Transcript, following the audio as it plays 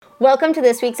Welcome to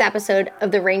this week's episode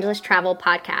of the Rangeless Travel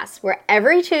Podcast, where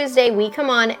every Tuesday we come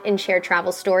on and share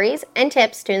travel stories and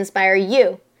tips to inspire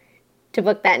you to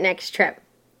book that next trip.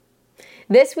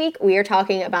 This week we are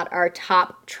talking about our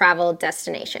top travel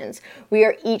destinations. We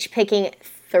are each picking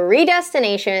 3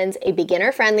 destinations, a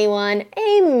beginner-friendly one,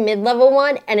 a mid-level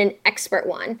one, and an expert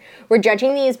one. We're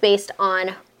judging these based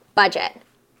on budget,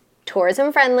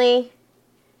 tourism-friendly,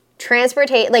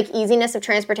 easiness of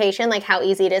transportation, like how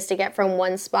easy it is to get from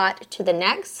one spot to the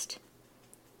next.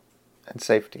 And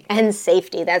safety. And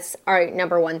safety. That's our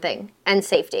number one thing. And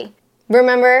safety.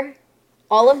 Remember,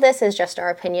 all of this is just our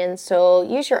opinion, so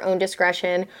use your own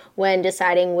discretion when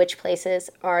deciding which places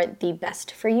are the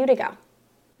best for you to go.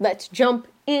 Let's jump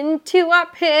into our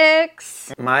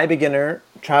picks. My beginner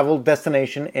travel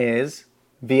destination is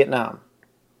Vietnam.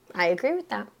 I agree with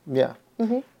that. Yeah.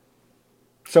 Mm-hmm.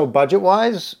 So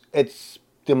budget-wise, it's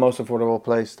the most affordable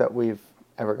place that we've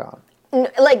ever gone.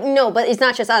 No, but it's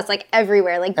not just us,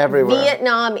 everywhere. Everywhere.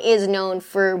 Vietnam is known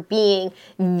for being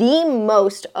the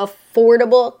most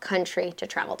affordable country to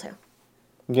travel to.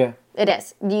 Yeah. It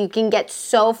is. You can get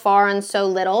so far on so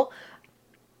little.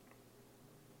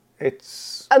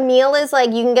 It's... A meal is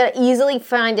you can easily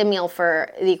find a meal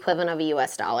for the equivalent of a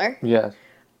US dollar. Yes.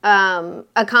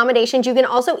 Accommodations, you can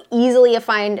also easily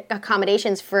find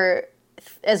accommodations for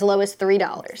as low as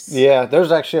 $3. Yeah,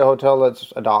 there's actually a hotel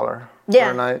that's $1 for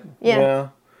a night. Yeah.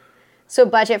 So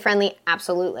budget friendly,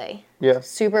 absolutely. Yeah.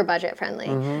 Super budget friendly.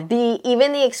 Mm-hmm.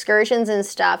 Even the excursions and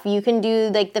stuff, you can do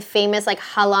the famous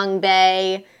Halong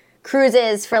Bay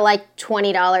cruises for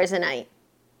 $20 a night.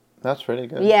 That's really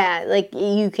good. Yeah,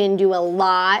 you can do a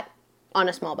lot on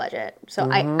a small budget. So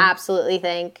I absolutely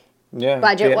think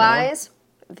budget wise,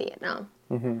 Vietnam.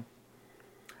 Mm-hmm.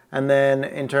 And then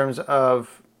in terms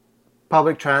of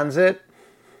public transit,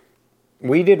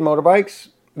 we did motorbikes,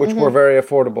 which were very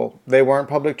affordable. They weren't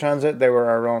public transit, they were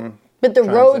our own But the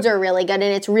transit. roads are really good, and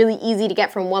it's really easy to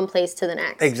get from one place to the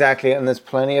next. Exactly, and there's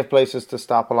plenty of places to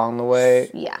stop along the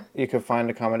way. Yeah. You could find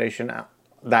accommodation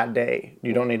that day.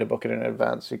 You don't need to book it in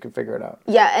advance. You can figure it out.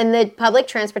 Yeah, and the public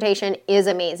transportation is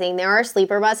amazing. There are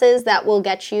sleeper buses that will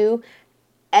get you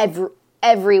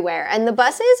everywhere. And the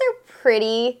buses are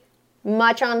pretty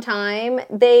much on time.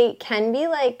 They can be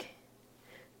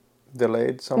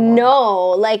Delayed somewhat?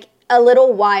 No, a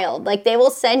little wild. They will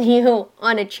send you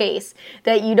on a chase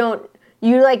that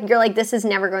you're like, this is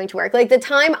never going to work. The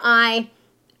time I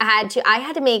had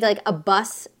to make a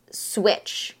bus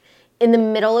switch in the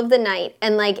middle of the night,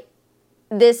 and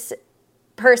this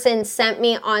person sent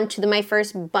me onto my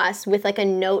first bus with a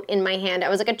note in my hand. I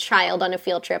was a child on a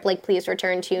field trip, please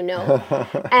return to note.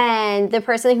 And the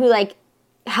person who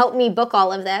helped me book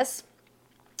all of this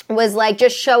was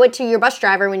just show it to your bus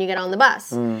driver when you get on the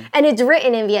bus. And it's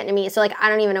written in Vietnamese, so I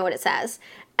don't even know what it says.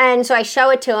 And so I show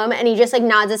it to him, and he just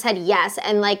nods his head yes,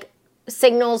 and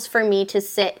signals for me to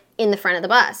sit in the front of the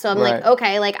bus. So I'm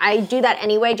okay, I do that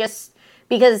anyway, just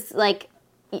because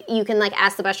you can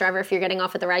ask the bus driver if you're getting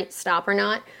off at the right stop or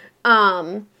not.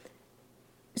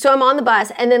 So I'm on the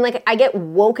bus, and then I get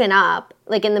woken up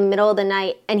in the middle of the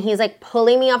night, and he's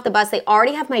pulling me off the bus. They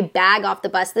already have my bag off the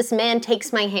bus. This man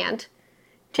takes my hand.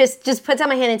 Just puts out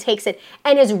my hand and takes it,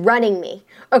 and is running me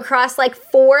across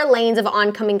 4 lanes of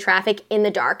oncoming traffic in the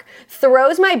dark,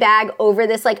 throws my bag over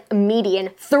this median,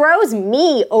 throws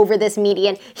me over this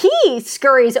median, he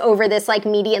scurries over this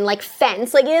median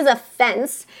fence, it is a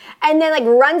fence, and then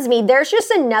runs me. There's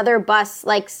just another bus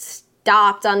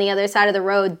stopped on the other side of the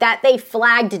road that they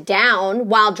flagged down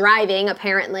while driving,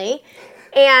 apparently,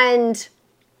 and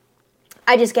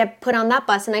I just get put on that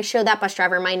bus, and I show that bus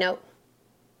driver my note.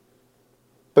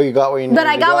 But you got where you needed to go.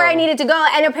 But I got where I needed to go.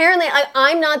 And apparently,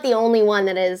 I'm not the only one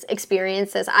that has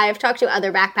experienced this. I've talked to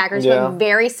other backpackers who have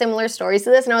very similar stories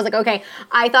to this. And I was okay,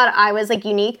 I thought I was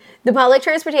unique. The public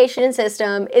transportation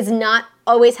system is not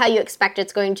always how you expect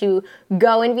it's going to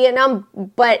go in Vietnam,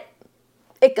 but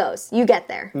it goes. You get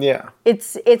there. Yeah.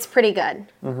 It's pretty good.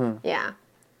 Mm-hmm. Yeah.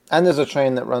 And there's a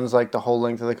train that runs the whole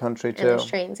length of the country, too. And there's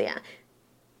trains, yeah.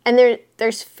 And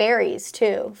there's ferries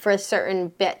too for certain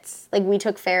bits. We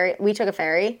took a ferry.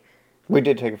 We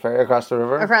did take a ferry across the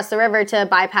river. Across the river to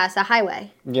bypass a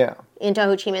highway. Yeah. Into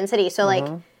Ho Chi Minh City. So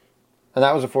and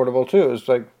that was affordable too. It was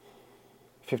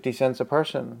 50 cents a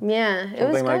person. Yeah, it was good.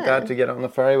 Something like that to get on the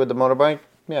ferry with the motorbike.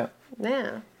 Yeah.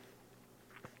 Yeah.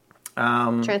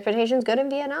 Transportation's good in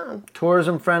Vietnam.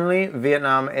 Tourism friendly.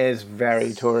 Vietnam is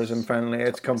very tourism friendly.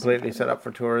 It's completely set up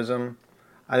for tourism.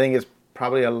 I think it's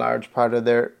probably a large part of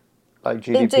their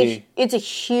GDP. It's a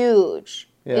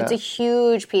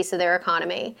huge piece of their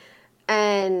economy.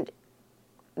 And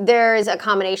there's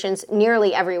accommodations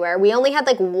nearly everywhere. We only had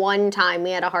like one time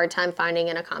we had a hard time finding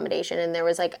an accommodation, and there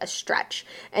was like a stretch,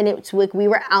 and it's like we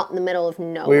were out in the middle of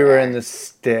nowhere. We were in the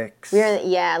sticks.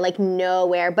 Like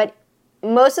nowhere. But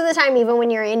most of the time, even when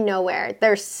you're in nowhere,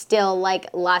 there's still like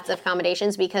lots of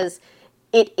accommodations because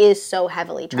it is so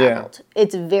heavily traveled. Yeah.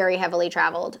 It's very heavily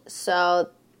traveled, so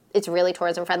it's really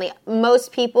tourism friendly.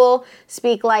 Most people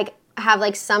have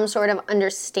like some sort of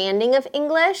understanding of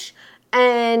English.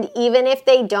 And even if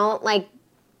they don't, like,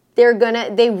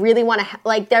 they really want to,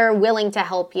 like, they're willing to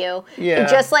help you. Yeah.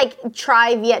 Just, like,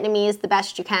 try Vietnamese the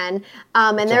best you can.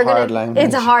 And it's they're going to...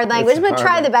 It's a hard language, but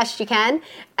try the best you can.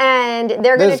 And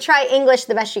they're going to try English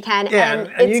the best you can. Yeah,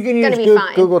 and it's you can use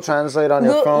fine. Google Translate on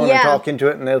your phone and talk into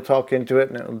it, and they'll talk into it,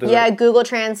 and it'll do it. Yeah, Google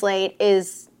Translate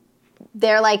is...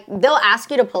 They'll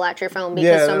ask you to pull out your phone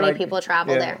because so many people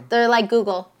travel there. They're like,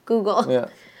 Google. Yeah.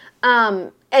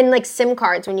 And like SIM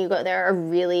cards when you go there are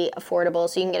really affordable.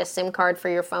 So you can get a SIM card for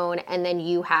your phone and then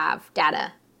you have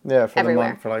data for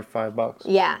everywhere. The month for like $5.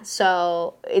 Yeah,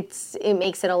 so it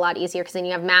makes it a lot easier because then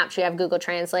you have Maps, you have Google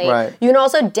Translate. Right. You can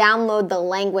also download the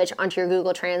language onto your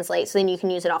Google Translate so then you can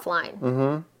use it offline.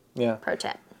 Mm-hmm. Yeah. Pro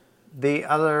tip. The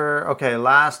other,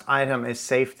 last item is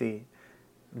safety.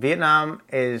 Vietnam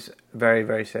is very,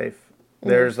 very safe. Mm-hmm.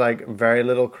 There's like very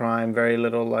little crime, very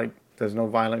little like, there's no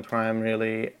violent crime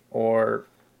really, or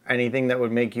anything that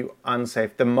would make you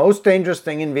unsafe. The most dangerous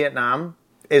thing in Vietnam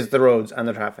is the roads and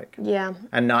the traffic. Yeah.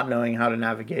 And not knowing how to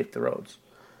navigate the roads.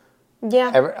 Yeah.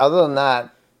 Other than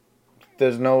that,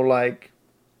 there's no like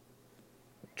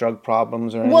drug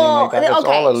problems or anything like that. It's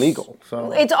all illegal.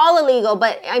 So it's all illegal,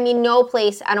 but I mean, no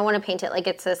place. I don't want to paint it like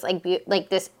it's this like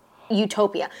this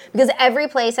utopia because every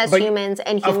place has humans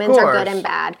and humans are good and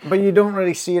bad. But you don't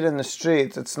really see it in the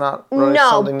streets. It's not really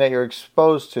something that you're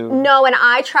exposed to. No, and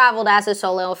I traveled as a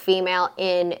solo female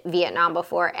in Vietnam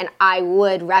before, and I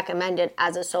would recommend it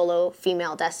as a solo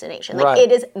female destination. Like it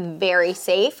is very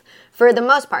safe for the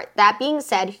most part. That being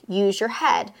said, use your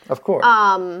head. Of course.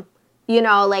 You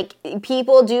know, like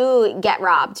people do get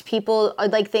robbed. People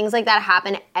like things like that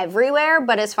happen everywhere,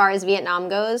 but as far as Vietnam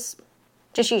goes,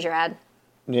 just use your head.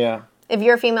 Yeah. If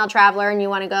you're a female traveler and you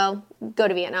want to go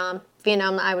to Vietnam.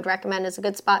 Vietnam, I would recommend, is a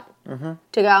good spot to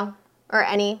go. Or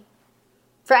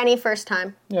for any first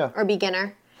time. Yeah. Or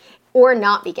beginner. Or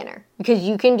not beginner. Because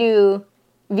you can do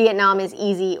Vietnam as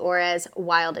easy or as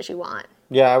wild as you want.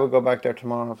 Yeah, I would go back there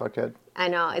tomorrow if I could. I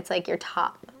know. It's like your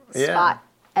top spot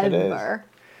ever. It is. Okay.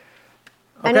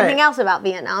 Anything else about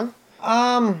Vietnam?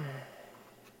 No,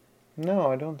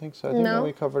 I don't think so. I think that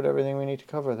we covered everything we need to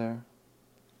cover there.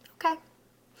 Okay.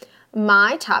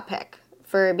 My top pick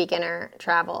for beginner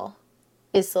travel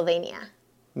is Slovenia.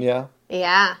 Yeah?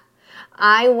 Yeah.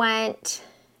 I went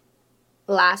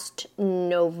last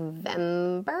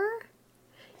November.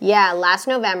 Yeah, last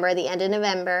November, the end of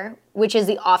November, which is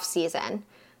the off season.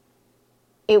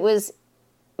 It was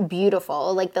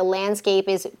beautiful. Like the landscape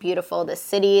is beautiful. The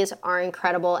cities are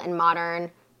incredible and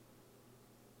modern.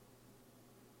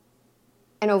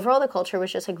 And overall the culture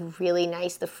was just like really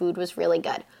nice. The food was really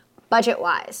good.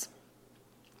 Budget-wise,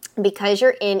 because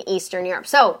you're in Eastern Europe.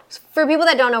 So, for people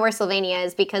that don't know where Slovenia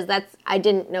is, because I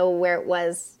didn't know where it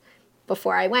was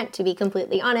before I went, to be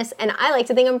completely honest, and I like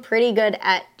to think I'm pretty good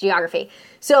at geography.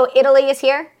 So, Italy is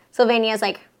here. Slovenia is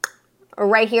like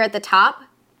right here at the top,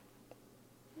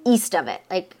 east of it,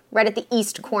 like right at the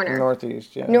east corner.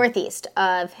 Northeast, yeah. Northeast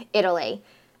of Italy.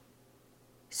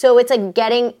 So, it's like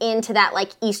getting into that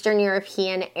like Eastern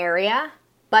European area,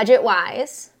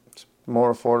 budget-wise.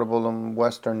 More affordable than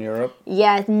Western Europe.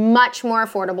 Yeah, much more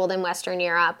affordable than Western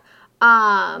Europe.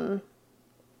 Wine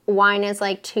is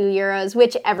like €2,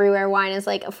 which everywhere wine is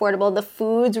like affordable. The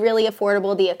food's really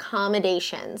affordable. The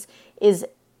accommodations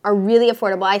are really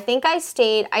affordable. I think I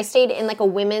stayed in like a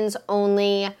women's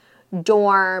only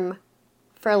dorm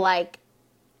for like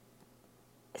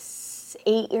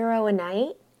 €8 a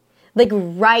night. Like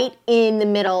right in the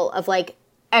middle of like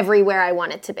everywhere I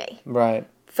want it to be. Right.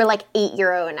 For like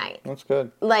 €8 a night. That's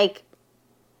good. Like,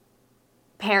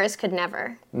 Paris could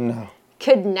never. No.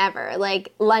 Could never.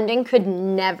 Like, London could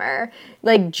never.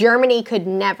 Like, Germany could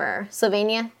never.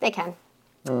 Slovenia, they can.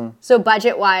 So,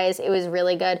 budget-wise, it was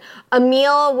really good. A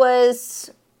meal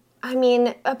was,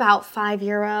 about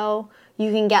 €5.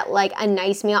 You can get, like, a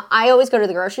nice meal. I always go to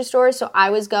the grocery store, so I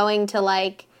was going to,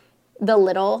 like, the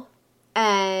Lidl,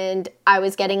 and I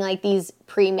was getting, like, these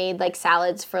pre-made, like,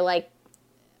 salads for, like,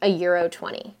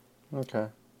 €1.20. Okay.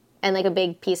 And like a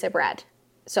big piece of bread.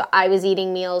 So I was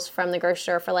eating meals from the grocery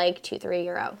store for like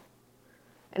 €2-3.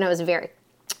 And I was very,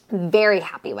 very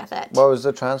happy with it. What was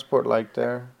the transport like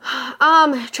there?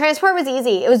 Transport was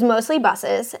easy. It was mostly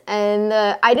buses. And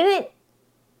I didn't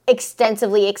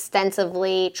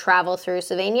extensively travel through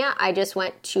Slovenia. I just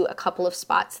went to a couple of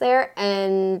spots there,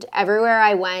 and everywhere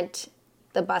I went,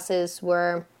 the buses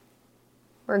were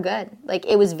good. Like,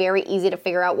 it was very easy to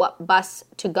figure out what bus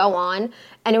to go on,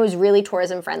 and it was really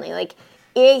tourism friendly. Like,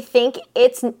 I think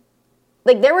it's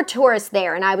like there were tourists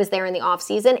there, and I was there in the off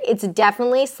season. It's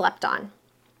definitely slept on.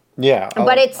 Yeah,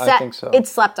 But I think so.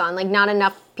 It's slept on. Like, not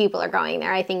enough people are going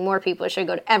there. I think more people should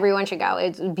go. Everyone should go.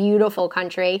 It's a beautiful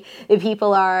country. The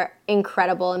people are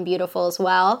incredible and beautiful as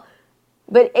well.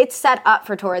 But it's set up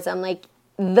for tourism. Like,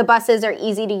 the buses are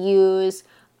easy to use.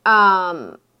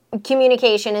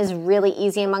 Communication is really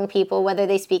easy among people, whether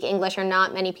they speak English or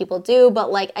not. Many people do.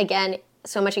 But, like, again,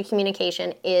 so much of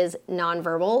communication is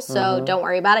nonverbal. So don't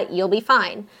worry about it. You'll be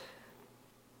fine.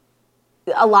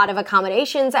 A lot of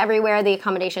accommodations everywhere. The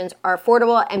accommodations are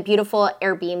affordable and beautiful.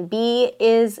 Airbnb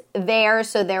is there,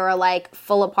 so there are like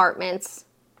full apartments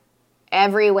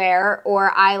everywhere.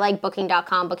 Or I like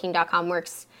Booking.com. Booking.com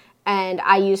works, and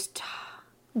I used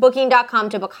Booking.com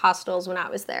to book hostels when I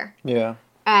was there. Yeah.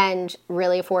 And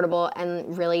really affordable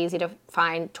and really easy to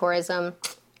find. Tourism,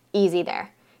 easy there.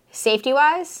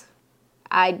 Safety-wise,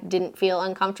 I didn't feel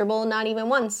uncomfortable, not even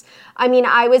once. I mean,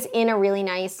 I was in a really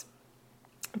nice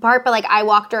part, but like I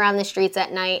walked around the streets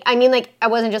at night. I mean, like I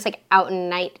wasn't just like out in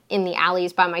night in the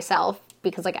alleys by myself,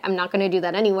 because like I'm not going to do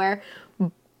that anywhere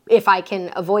if I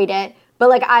can avoid it. But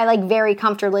like I like very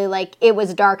comfortably, like it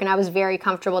was dark and I was very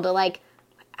comfortable to like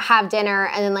have dinner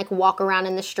and then like walk around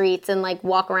in the streets and like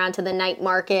walk around to the night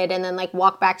market and then like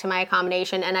walk back to my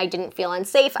accommodation, and I didn't feel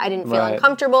unsafe. I didn't feel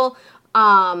uncomfortable.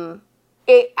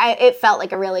 It felt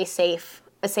like a really safe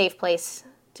place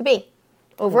to be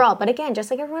overall. But again,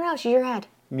 just like everyone else, use your head.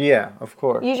 Yeah, of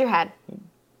course. Use your head.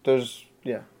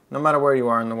 No matter where you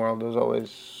are in the world, there's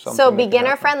always something. So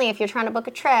beginner friendly, if you're trying to book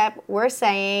a trip, we're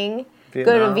saying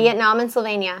go to Vietnam and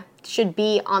Slovenia. Should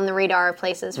be on the radar of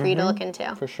places for you to look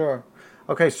into. For sure.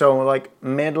 Okay, so like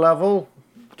mid-level,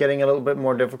 getting a little bit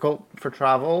more difficult for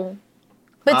travel.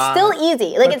 But still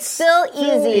easy. Like it's still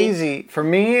easy. For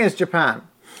me, is Japan.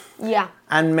 Yeah.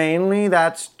 And mainly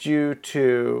that's due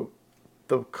to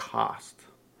the cost.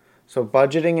 So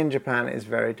budgeting in Japan is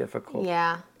very difficult.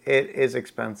 Yeah. It is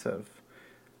expensive.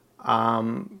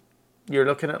 You're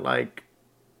looking at like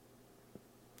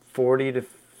 40 to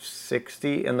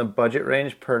 60 in the budget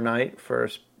range per night for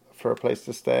a place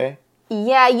to stay.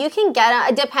 Yeah, you can get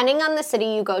it, depending on the city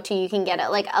you go to, you can get it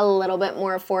like a little bit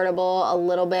more affordable, a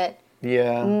little bit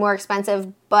more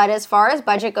expensive. But as far as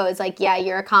budget goes, like, yeah,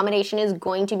 your accommodation is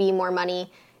going to be more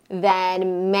money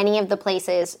than many of the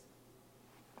places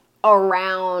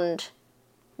around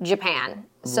Japan.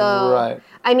 So,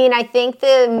 I mean, I think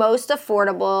the most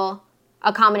affordable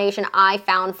accommodation I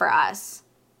found for us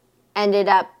ended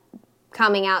up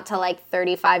coming out to like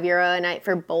 €35 a night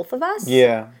for both of us.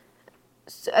 Yeah.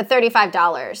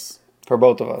 $35. For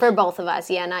both of us. For both of us,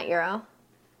 yeah, not euro.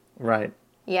 Right.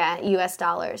 Yeah, US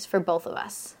dollars for both of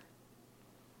us.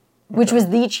 Which was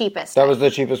the cheapest. That was the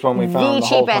cheapest one we found the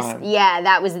whole time. Yeah,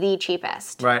 that was the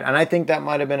cheapest. Right, and I think that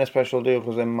might have been a special deal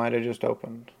because they might have just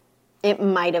opened. It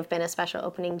might have been a special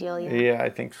opening deal, yeah. Yeah, I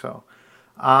think so.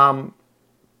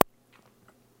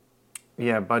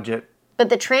 Yeah, budget. But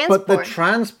the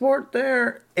transport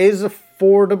there is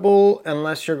affordable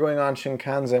unless you're going on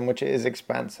Shinkansen, which is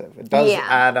expensive. It does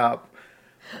add up.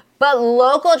 But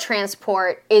local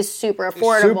transport is super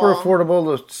affordable. Super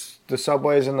affordable. The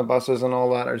subways and the buses and all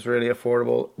that is really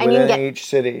affordable within each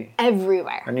city.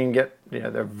 Everywhere. And you can get,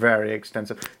 they're very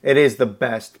extensive. It is the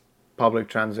best public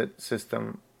transit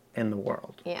system in the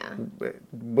world. Yeah.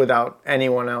 Without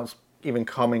anyone else even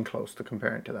coming close to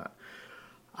comparing to that.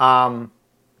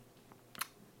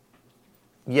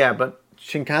 Yeah, but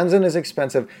Shinkansen is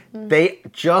expensive. They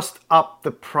just upped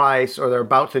the price, or they're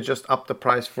about to just up the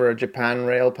price for a Japan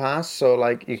Rail Pass. So,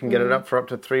 like, you can get it up for up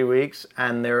to 3 weeks,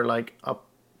 and they're like up.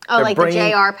 Oh, like the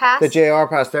JR Pass? The JR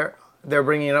Pass. They're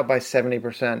bringing it up by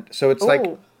 70%. So it's like,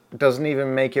 it doesn't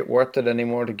even make it worth it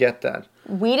anymore to get that.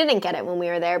 We didn't get it when we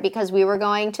were there because we were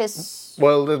going to.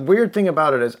 Well, the weird thing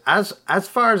about it is, as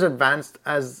far as advanced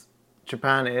as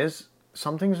Japan is,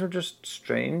 some things are just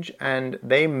strange, and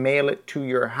they mail it to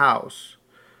your house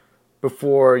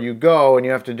before you go, and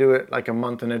you have to do it like a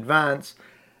month in advance.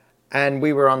 And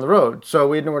we were on the road, so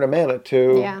we didn't know where to mail it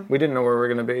to. Yeah. We didn't know where we were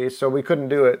going to be, so we couldn't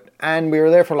do it. And we were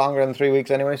there for longer than 3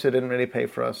 weeks anyway, so it didn't really pay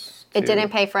for us. It didn't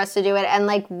pay for us to do it, and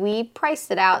like we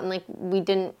priced it out, and like we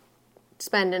didn't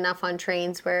spend enough on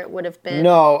trains where it would have been.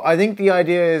 No, I think the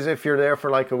idea is if you're there for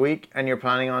like a week and you're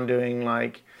planning on doing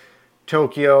like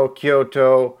Tokyo,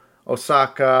 Kyoto,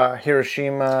 Osaka,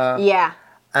 Hiroshima. Yeah.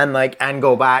 and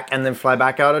go back and then fly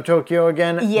back out of Tokyo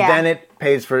again, then it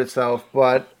pays for itself.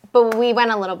 But we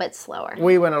went a little bit slower.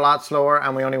 We went a lot slower,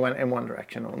 and we only went in one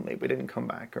direction only. We didn't come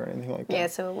back or anything like that. Yeah,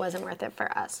 so it wasn't worth it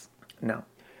for us. No.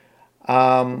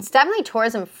 It's definitely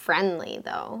tourism friendly,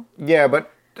 though. Yeah,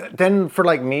 but then for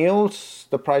like meals,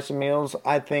 the price of meals,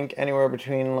 I think anywhere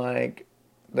between like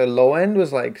the low end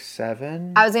was like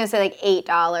 $7. I was gonna say like $8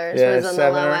 was on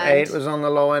the low $7 or end. $8 was on the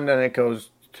low end, and it goes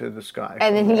to the sky.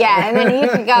 And then and then you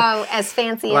could go as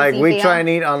fancy like as you we feel. try and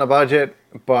eat on a budget,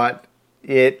 but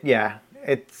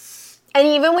it's. And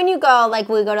even when you go, like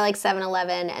we go to like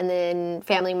 7-Eleven and then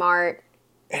Family Mart.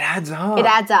 It adds up. It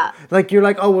adds up. Like you're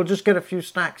like, oh, we'll just get a few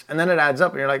snacks, and then it adds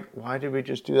up, and you're like, why did we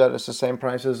just do that? It's the same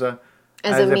price as if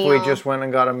meal. we just went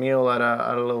and got a meal at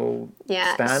a little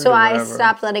stand. So or I whatever.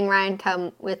 stopped letting Ryan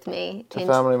come with me to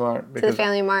Family Mart to the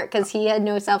Family Mart because he had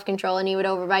no self control and he would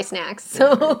overbuy snacks.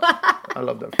 So I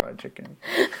love that fried chicken.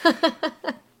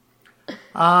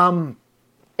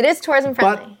 It is tourism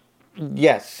friendly. But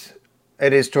yes,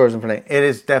 it is tourism friendly. It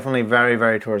is definitely very,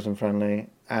 very tourism friendly.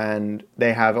 And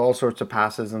they have all sorts of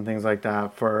passes and things like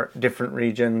that for different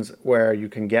regions where you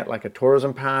can get like a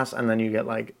tourism pass, and then you get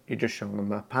like, you just show them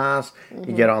that pass. Mm-hmm.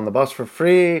 You get on the bus for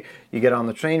free. You get on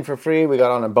the train for free. We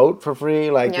got on a boat for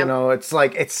free. Like, you know, it's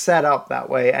like, it's set up that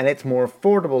way, and it's more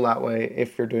affordable that way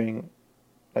if you're doing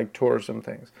like tourism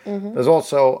things. Mm-hmm. There's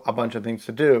also a bunch of things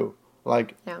to do.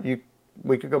 Like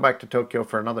we could go back to Tokyo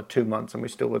for another 2 months and we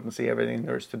still wouldn't see everything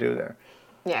there is to do there.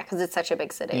 Yeah, because it's such a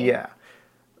big city. Yeah.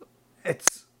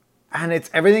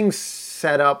 Everything's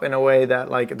set up in a way that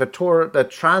like the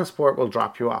transport will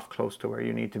drop you off close to where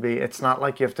you need to be. It's not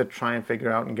like you have to try and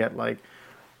figure out and get like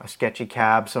a sketchy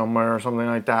cab somewhere or something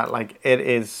like that. Like it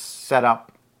is set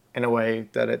up in a way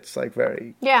that it's like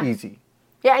very easy.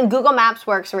 Yeah, and Google Maps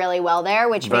works really well there,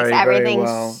 which makes everything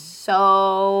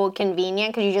so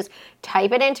convenient because you just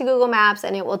type it into Google Maps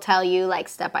and it will tell you like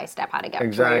step by step how to get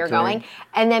to where you're going.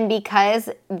 And then because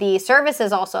the service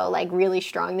is also like really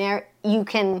strong there, you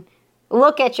can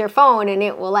look at your phone and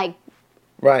it will like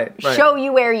show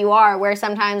you where you are, where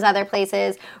sometimes other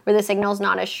places where the signal's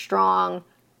not as strong,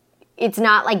 it's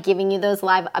not like giving you those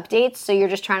live updates, so you're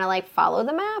just trying to like follow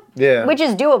the map. Yeah. Which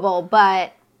is doable,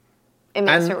 but it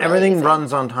makes it really everything easy.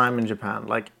 runs on time in Japan,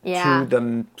 like to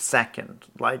the second.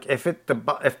 Like if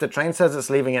the train says it's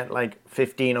leaving at like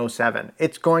 15:07,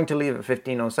 it's going to leave at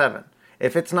 15:07.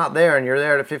 If it's not there and you're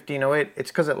there at 15:08, it's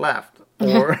because it left.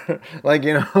 Or like,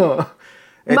 you know,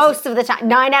 most of the time,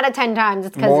 9 out of 10 times,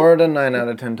 it's because more than 9 out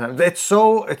of 10 times. It's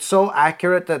so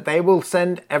accurate that they will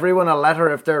send everyone a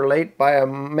letter if they're late by a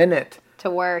minute to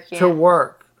work. Yeah. To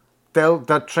work,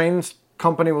 the trains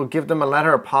company will give them a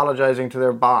letter apologizing to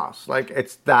their boss. Like,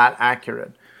 it's that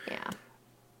accurate. Yeah.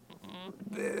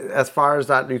 As far as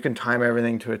that, you can time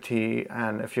everything to a T,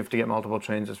 and if you have to get multiple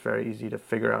trains, it's very easy to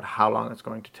figure out how long it's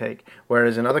going to take.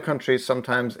 Whereas in other countries,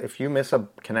 sometimes if you miss a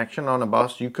connection on a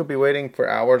bus, you could be waiting for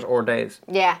hours or days.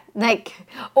 Yeah, like,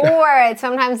 or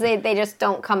sometimes they just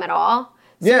don't come at all.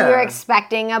 So you're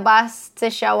expecting a bus to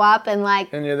show up and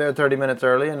like... And you're there 30 minutes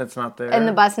early and it's not there. And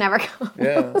the bus never comes.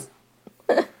 Yeah.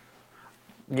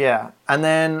 Yeah, and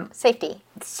then...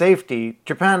 Safety.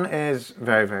 Japan is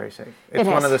very, very safe. It's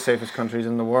one of the safest countries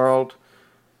in the world.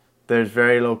 There's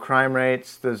very low crime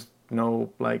rates. There's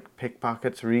no, like,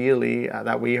 pickpockets, really,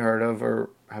 that we heard of or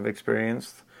have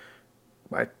experienced.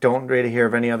 I don't really hear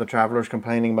of any other travelers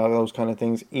complaining about those kind of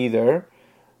things either.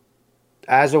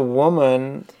 As a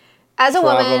woman...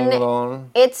 alone,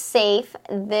 it's safe.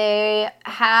 I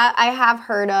have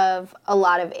heard of a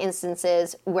lot of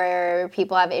instances where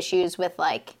people have issues with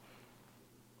like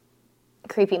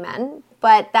creepy men,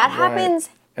 but that happens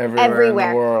everywhere in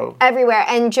the world. Everywhere.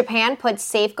 And Japan puts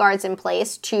safeguards in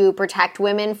place to protect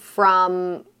women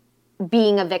from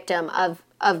being a victim of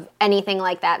anything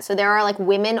like that. So there are like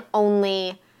women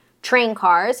only train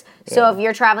cars. Yeah. So if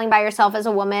you're traveling by yourself as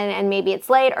a woman and maybe it's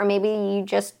late, or maybe you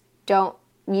just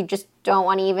don't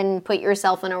want to even put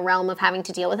yourself in a realm of having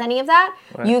to deal with any of that.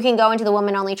 Right. You can go into the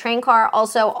woman-only train car.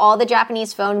 Also, all the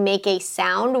Japanese phone make a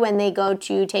sound when they go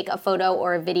to take a photo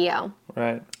or a video.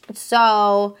 Right.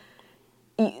 So,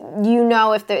 you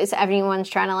know if anyone's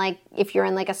trying to, like, if you're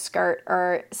in, like, a skirt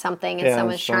or something and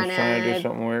someone's trying to do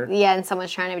something weird. Yeah, and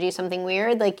someone's trying to do something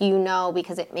weird, like, you know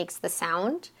because it makes the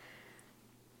sound.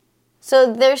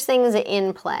 So there's things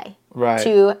in play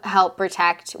to help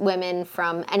protect women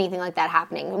from anything like that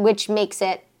happening, which makes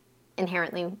it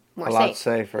inherently more safe. A lot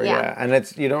safer, yeah.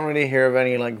 And you don't really hear of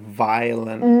any like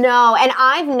violent. No, and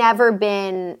I've never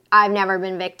been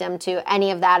victim to any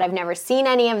of that. I've never seen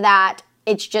any of that.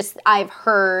 It's just I've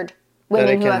heard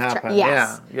women who have happen.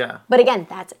 Yeah. But again,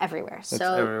 that's everywhere.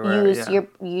 So everywhere,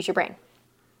 use your brain.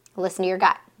 Listen to your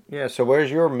gut. Yeah, so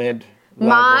where's your mid-level?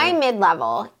 My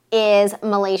mid-level is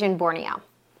Malaysian Borneo.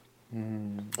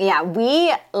 Yeah,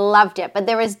 we loved it, but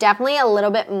there was definitely a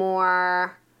little bit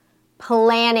more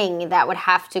planning that would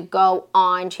have to go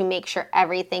on to make sure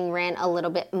everything ran a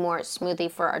little bit more smoothly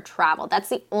for our travel. That's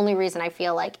the only reason I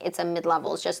feel like it's a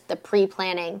mid-level, is just the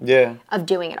pre-planning of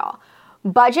doing it all.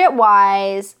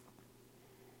 Budget-wise,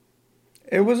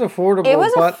 it was affordable.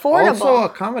 Also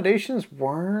accommodations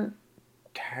weren't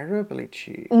terribly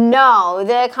cheap. No,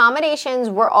 the accommodations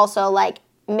were also like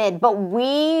mid, but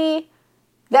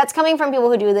that's coming from people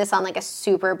who do this on like a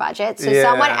super budget. So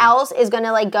someone else is going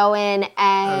to like go in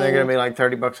and they're going to be like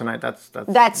 $30 a night.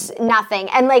 That's nothing.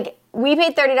 And like we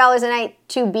paid $30 a night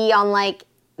to be on like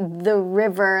the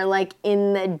river, like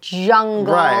in the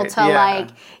jungle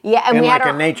and we had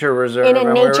a nature reserve. In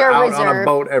a nature we were reserve. out on a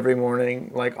boat every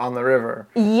morning, like on the river.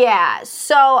 Yeah.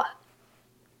 So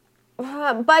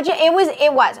budget,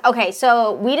 it was. Okay,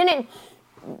 so we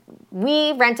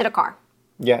rented a car.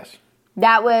 Yes.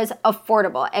 That was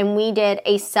affordable. And we did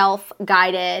a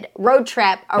self-guided road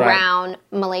trip around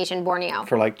Malaysian Borneo.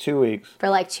 For like 2 weeks.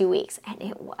 And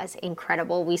it was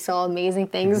incredible. We saw amazing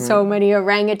things. So many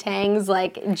orangutans,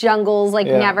 like jungles, like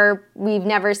we've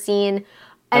never seen.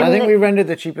 And I think we rented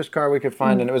the cheapest car we could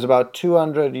find, and it was about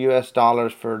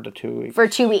 $200 for the 2 weeks. For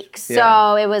 2 weeks.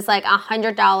 So it was like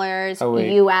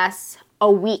 $100 US a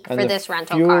week for this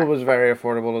rental car. Fuel was very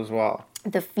affordable as well.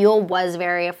 The fuel was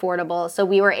very affordable, so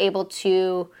we were able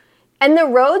to, and the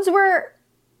roads were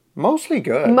mostly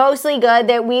good.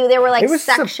 There were like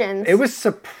sections. It was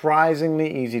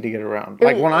surprisingly easy to get around.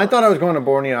 Like when I thought I was going to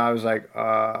Borneo, I was like,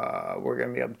 we're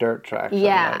gonna be up dirt tracks.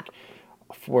 Yeah. And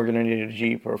like, we're gonna need a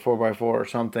Jeep or a 4x4 or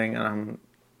something,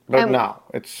 but no,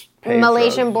 it's paved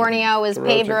Malaysian roads. Borneo was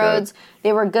paved roads.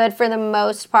 They were good for the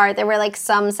most part. There were like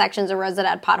some sections of roads that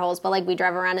had potholes, but like we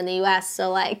drive around in the US, so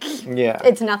like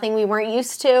it's nothing we weren't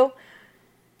used to.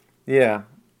 Yeah.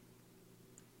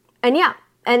 And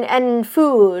and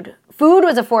food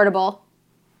was affordable.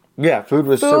 Yeah, food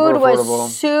was super affordable.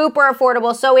 Super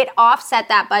affordable. So it offset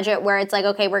that budget where it's like,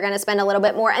 okay, we're going to spend a little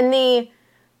bit more. And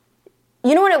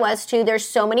you know what it was too? There's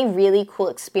so many really cool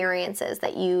experiences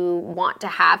that you want to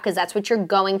have because that's what you're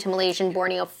going to Malaysian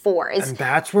Borneo for. And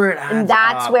that's where it adds And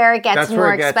that's up. where it gets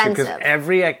more expensive. Because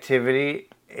every activity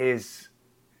it's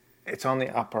on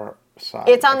the upper side.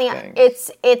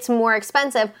 It's more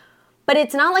expensive, but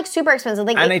it's not like super expensive.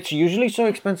 Like it's usually so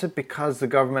expensive because the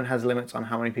government has limits on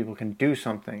how many people can do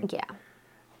something. Yeah.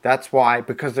 That's why,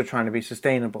 because they're trying to be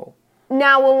sustainable.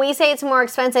 Now, when we say it's more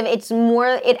expensive,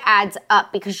 it adds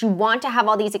up because you want to have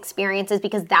all these experiences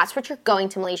because that's what you're going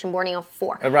to Malaysian Borneo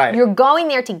for. Right. You're going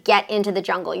there to get into the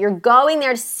jungle. You're going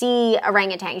there to see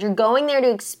orangutans. You're going there to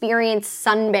experience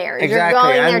sun bears.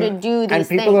 Exactly. You're going there to do these things.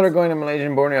 And people that are going to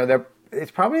Malaysian Borneo,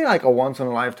 it's probably like a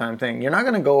once-in-a-lifetime thing. You're not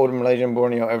going to go to Malaysian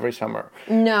Borneo every summer.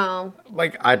 No.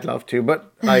 Like, I'd love to,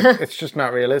 but like it's just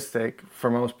not realistic for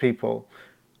most people.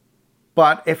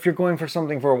 But if you're going for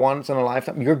something for once in a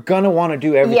lifetime, you're going to want to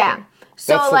do everything. Yeah.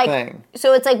 So that's like, the thing.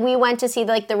 So it's like we went to see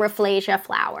like the Rafflesia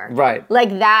flower. Right.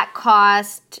 Like that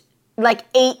cost like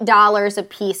 $8 a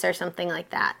piece or something like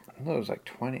that. I thought it was like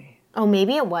 20. Oh,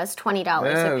 maybe it was $20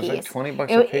 a piece. It was like $20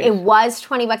 a piece. It was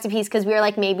 $20 a piece because we were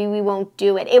like, maybe we won't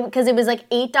do it. Because it was like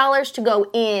 $8 to go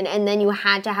in, and then you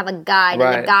had to have a guide,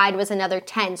 and the guide was another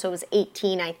 $10, so it was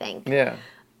 $18, I think. Yeah.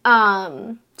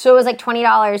 So it was like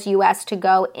 $20 US to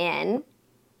go in.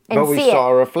 But we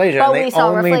saw Rafflesia, and they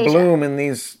only bloom in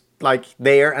these, like,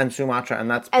 there and Sumatra, and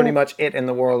that's pretty much it in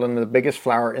the world, and the biggest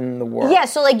flower in the world. Yeah,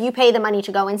 so, like, you pay the money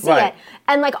to go and see it.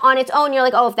 And, like, on its own, you're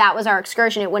like, oh, if that was our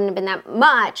excursion, it wouldn't have been that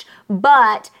much.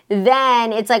 But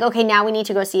then it's like, okay, now we need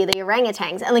to go see the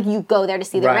orangutans. And, like, you go there to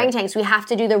see the orangutans. We have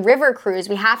to do the river cruise.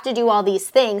 We have to do all these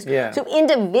things. Yeah. So,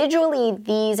 individually,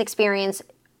 these experiences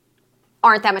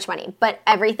aren't that much money, but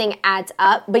everything adds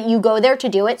up. But you go there to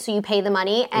do it, so you pay the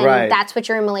money, and that's what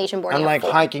you're in Malaysian Borneo and like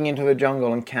for. hiking into the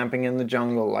jungle and camping in the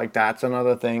jungle, like that's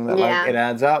another thing that like it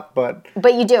adds up. But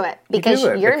you do it because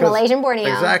you're in Malaysian Borneo.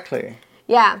 Exactly.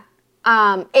 Yeah,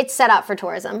 it's set up for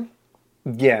tourism.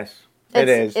 Yes, it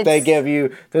is. They give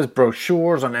you there's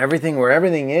brochures on everything where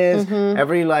everything is. Mm-hmm.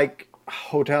 Every like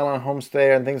hotel and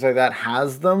homestay and things like that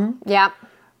has them. Yeah,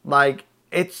 like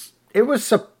it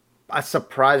was a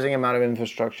surprising amount of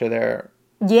infrastructure there.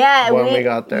 Yeah, when we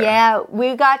got there. Yeah,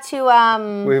 we got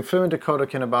to. We flew into Kota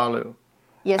Kinabalu.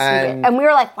 Yes, we did, and we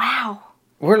were like, "Wow."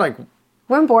 We're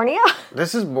in Borneo.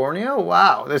 This is Borneo.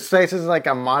 Wow, this place is like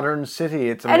a modern city.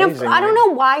 It's amazing. And I don't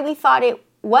know why we thought it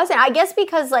wasn't. I guess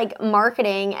because like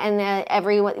marketing and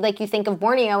everyone, like you think of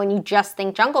Borneo and you just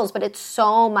think jungles, but it's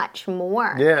so much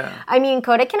more. Yeah. I mean,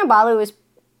 Kota Kinabalu is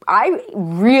I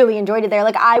really enjoyed it there.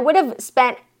 Like, I would have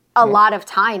spent a lot of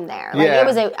time there. Like, Yeah. it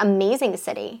was an amazing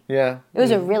city. Yeah. It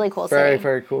was a really cool Very, city.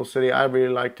 very cool city. I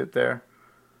really liked it there.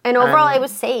 And overall, And- it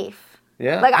was safe.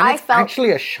 Yeah. Like, and I it's felt...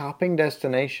 actually a shopping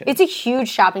destination. It's a huge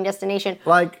shopping destination.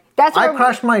 Like, That's I where-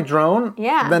 crashed my drone.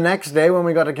 Yeah. The next day when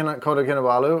we got to Kota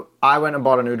Kinabalu, I went and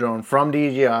bought a new drone from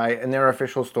DJI in their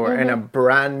official store in a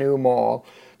brand new mall.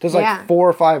 There's like Yeah. 4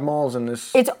 or 5 malls in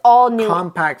this It's all new.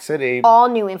 compact city. All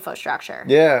new infrastructure.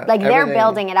 Yeah, Like, they're everything.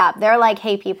 building it up. They're like,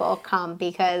 hey, people, come,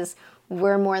 because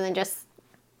we're more than just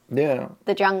Yeah.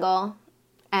 the jungle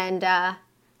and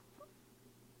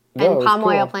No, it was palm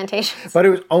oil cool. plantations. But it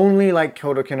was only like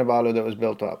Kota Kinabalu that was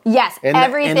built up. Yes, in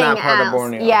everything that part else. of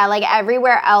Borneo. Yeah, like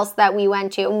everywhere else that we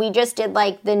went to. And we just did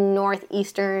like the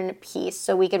northeastern piece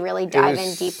so we could really It dive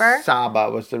was in deeper.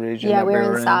 Sabah was the region. Yeah, that we we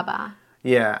were in Sabah.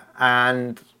 Yeah,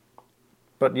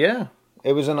 but yeah,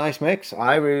 it was a nice mix.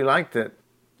 I really liked it.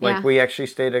 Like, Yeah. we actually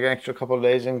stayed an extra couple of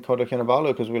days in Kota Kinabalu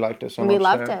because we liked it so much. We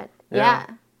loved there. it. Yeah.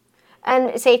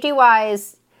 And safety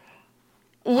wise,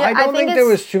 yeah, I don't think it's, there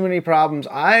was too many problems.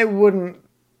 I wouldn't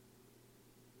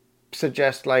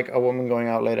suggest like a woman going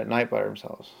out late at night by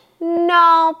themselves.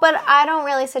 No, but I don't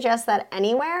really suggest that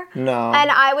anywhere. No.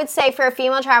 And I would say for a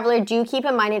female traveler, do keep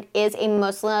in mind it is a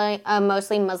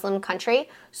mostly Muslim country.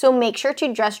 So make sure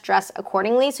to dress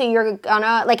accordingly. So you're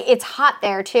gonna, like, it's hot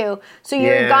there too. So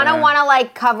you're Yeah. gonna wanna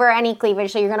like cover any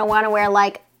cleavage. So you're gonna wanna wear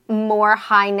like more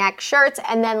high neck shirts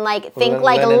and then like think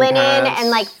like Linen linen pants. and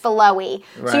like flowy.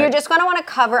 So Right. you're just gonna wanna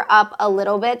cover up a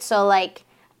little bit. So like,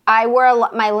 I wore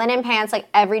my linen pants like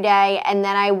every day, and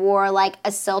then I wore like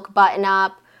a silk button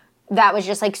up that was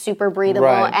just like super breathable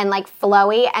Right. and like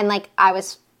flowy, and like I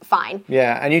was fine.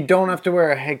 Yeah, and you don't have to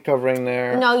wear a head covering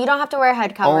there. No, you don't have to wear a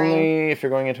head covering. Only if you're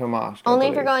going into a mosque. I Only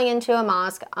if you're believe. going into a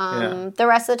mosque. Yeah. The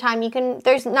rest of the time you can.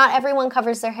 There's not everyone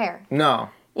covers their hair. No.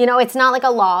 You know, it's not like a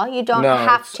law. You don't No,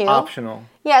 have it's to. optional.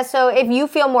 Yeah, so if you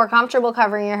feel more comfortable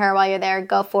covering your hair while you're there,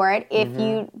 go for it. If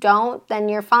you don't, then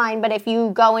you're fine. But if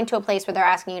you go into a place where they're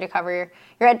asking you to cover your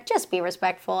head, just be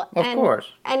respectful. Of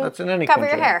course. And That's in any cover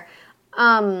country. your hair.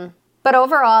 But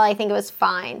overall, I think it was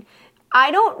fine. I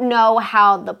don't know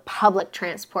how the public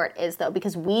transport is, though,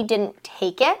 because we didn't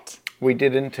take it. We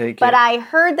didn't take But it. I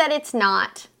heard that it's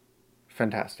not.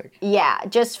 Fantastic. Yeah,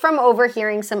 just from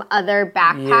overhearing some other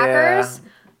backpackers.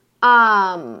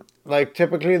 Like,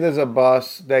 typically there's a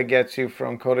bus that gets you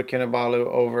from Kota Kinabalu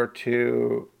over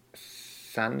to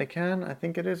Sandakan, I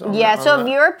think it is. Yeah, so if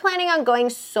you're planning on going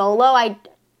solo,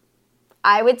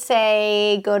 I would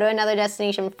say go to another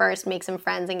destination first, make some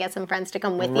friends, and get some friends to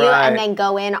come with you, Right. and then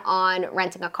go in on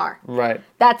renting a car. Right.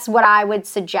 That's what I would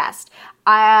suggest.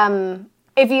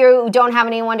 If you don't have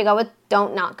anyone to go with,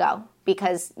 don't not go,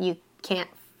 because you can't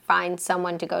find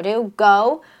someone to go to.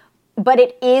 Go, but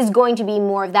it is going to be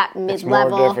more of that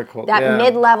mid-level, difficult, that yeah.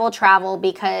 mid-level travel,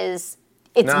 because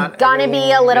it's Not gonna be a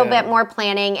everything- little yeah. bit more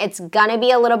planning. It's gonna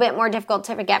be a little bit more difficult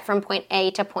to get from point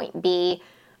A to point B,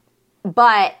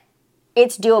 but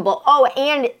it's doable. Oh,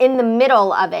 and in the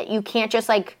middle of it, you can't just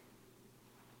like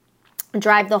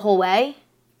drive the whole way,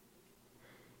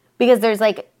 because there's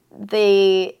like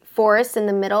the forest in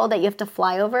the middle that you have to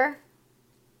fly over.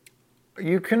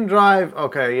 You can drive.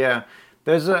 Okay, yeah.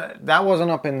 That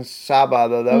wasn't up in Sabah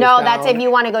though. That No, was that's down if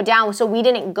you want to go down. So we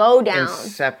didn't go in down.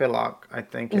 Sepilok, I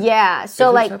think. Yeah, Is so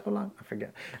it like Sepilok? I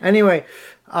forget. Anyway,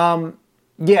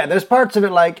 yeah, there's parts of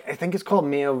it like I think it's called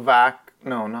Miovac.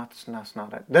 No, that's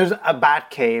not it. There's a bat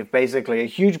cave, basically a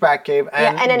huge bat cave,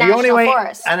 and, and a the only national way,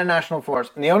 forest. and a national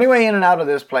forest. And the only way in and out of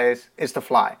this place is to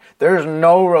fly. There's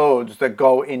no roads that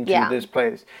go into Yeah. this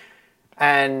place,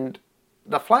 and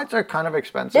the flights are kind of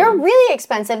expensive. they're really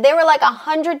expensive. They were like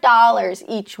 $100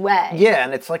 each way. Yeah,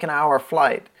 and it's like an hour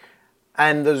flight.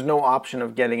 And there's no option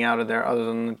of getting out of there other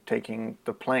than taking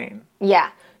the plane. Yeah.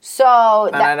 So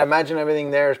And I'd imagine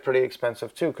everything there is pretty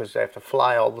expensive too because they have to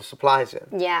fly all the supplies in.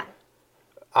 yeah.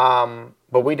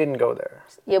 But we didn't go there.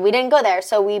 Yeah, we didn't go there,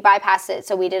 so we bypassed it.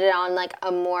 So we did it on like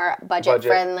a more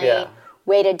budget-friendly yeah.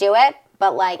 way to do it.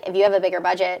 But like, if you have a bigger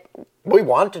budget, We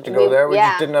wanted to go there, we yeah.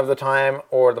 just didn't have the time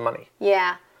or the money.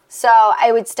 yeah. So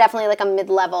it's definitely like a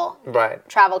mid-level Right.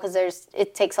 travel, because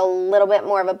it takes a little bit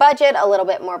more of a budget, a little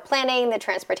bit more planning. The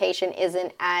transportation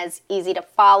isn't as easy to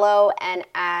follow and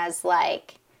as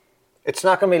like. It's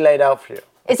not going to be laid out for you.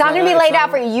 It's not going to be laid out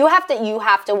for you. you. You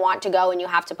have to want to go, and you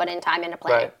have to put in time into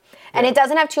planning. Right. And it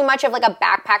doesn't have too much of like a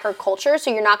backpacker culture,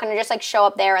 so you're not going to just like show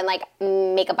up there and like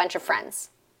make a bunch of friends.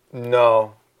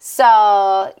 No.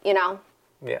 So, you know,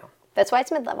 Yeah. that's why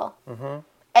it's mid-level. Mm-hmm.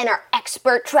 And our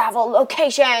expert travel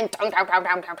location.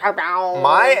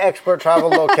 My expert travel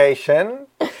location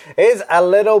It is a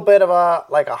little bit of a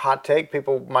hot take.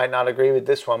 People might not agree with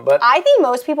this one, but I think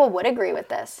most people would agree with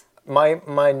this.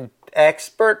 my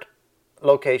expert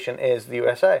location is the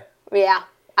USA. Yeah,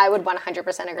 I would 100% agree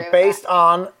with that. Based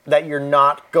on that you're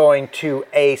not going to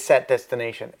a set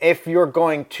destination. If you're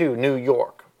going to New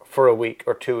York for a week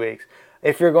or 2 weeks,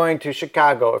 if you're going to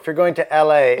Chicago, if you're going to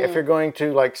LA, if you're going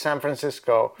to like San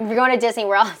Francisco, If you're going to Disney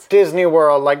World. Disney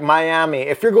World, like Miami,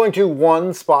 if you're going to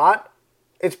one spot,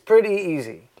 it's pretty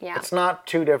easy. Yeah. It's not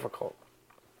too difficult.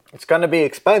 It's going to be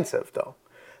expensive though.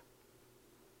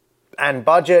 And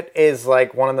budget is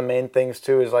like one of the main things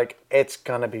too, is like it's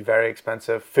going to be very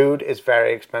expensive. Food is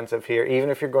very expensive here. Even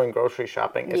if you're going grocery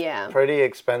shopping, it's pretty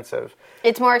expensive.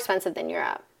 It's more expensive than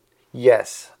Europe.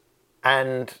 Yes.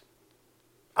 And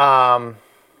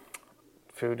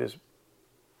food is,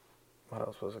 what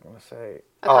else was I going to say?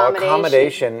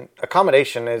 Accommodation.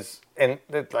 Accommodation is,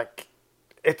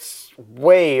 it's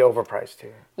way overpriced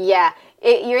here. Yeah.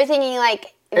 You're thinking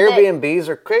like... Airbnbs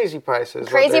are crazy prices.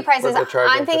 Crazy prices.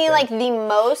 I'm thinking for like the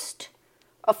most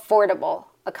affordable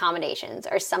accommodations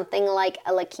are something like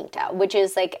a La Quinta, which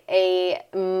is like a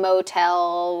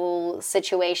motel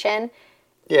situation.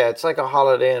 Yeah, it's like a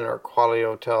Holiday Inn or Quality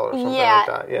Hotel or something like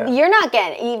that. Yeah, you're not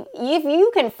getting... If you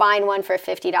can find one for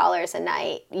 $50 a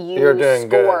night, you're doing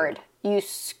scored. Good. You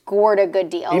scored a good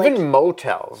deal. Even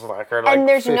motels are like and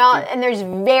there's 50. there's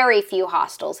very few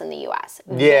hostels in the U.S.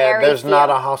 Yeah, there's not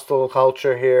a hostel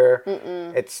culture here.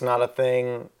 It's not a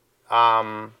thing.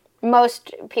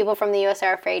 Most people from the U.S.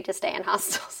 are afraid to stay in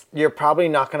hostels. You're probably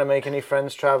not going to make any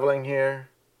friends traveling here.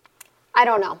 I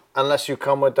don't know. Unless you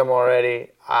come with them already.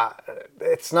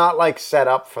 It's not like set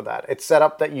up for that. It's set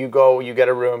up that you go, you get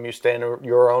a room, you stay in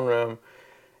your own room.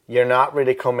 You're not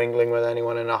really commingling with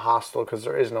anyone in a hostel because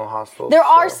there is no hostel. There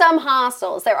are some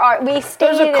hostels. We stayed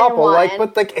There's a couple, in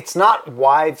one. but it's not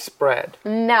widespread.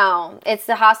 No, it's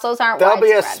the hostels aren't There'll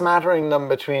widespread. be a smattering them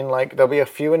between, there'll be a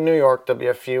few in New York, there'll be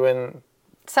a few in...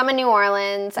 Some in New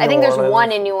Orleans. I think there's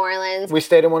one in New Orleans. We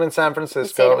stayed in one in San Francisco. We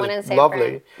stayed in one in San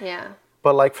lovely. Yeah.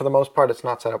 But for the most part, it's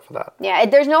not set up for that. Yeah,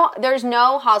 there's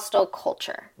no hostel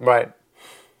culture. Right.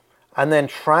 And then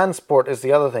transport is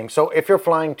the other thing. So if you're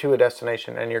flying to a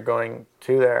destination and you're going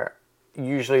to there,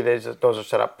 usually those are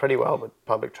set up pretty well with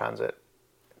public transit.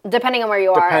 Depending on where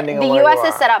you are. The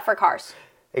U.S. is set up for cars.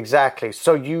 Exactly.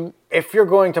 So if you're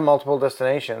going to multiple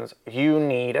destinations, you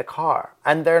need a car.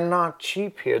 And they're not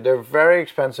cheap here. They're very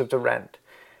expensive to rent.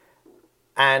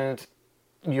 And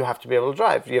you have to be able to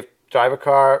drive. You have to drive a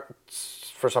car.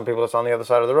 For some people, it's on the other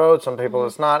side of the road. Some people,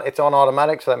 it's not. It's on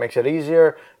automatic, so that makes it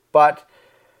easier. But...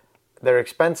 they're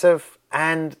expensive,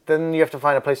 and then you have to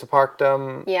find a place to park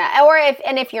them. Yeah,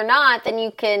 if you're not, then you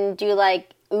can do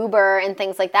like Uber and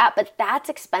things like that. But that's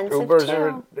expensive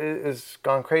too. Is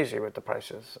gone crazy with the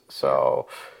prices. So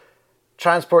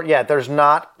transport, there's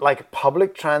not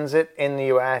public transit in the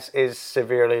U.S. is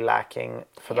severely lacking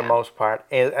for the most part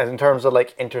in terms of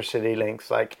intercity links.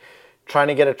 Like trying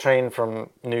to get a train from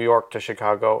New York to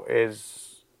Chicago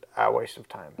is a waste of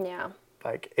time. Yeah,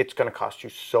 it's going to cost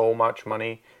you so much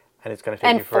money. And it's going to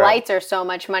take you forever. And flights are so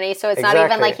much money, so it's not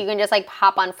even you can just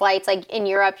hop on flights. Like in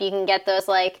Europe, you can get those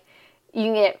you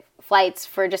can get flights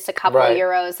for just a couple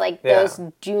euros. Those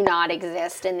do not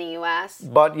exist in the U.S.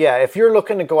 But if you're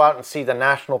looking to go out and see the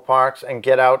national parks and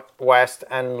get out west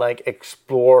and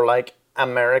explore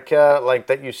America,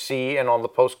 that you see in all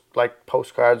the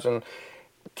postcards and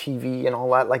TV and all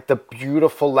that, the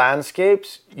beautiful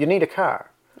landscapes, you need a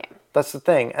car. Yeah, that's the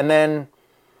thing, and then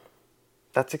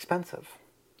that's expensive.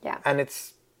 Yeah. And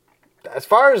it's, as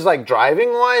far as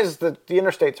driving wise, the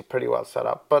interstates are pretty well set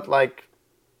up. But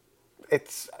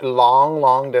it's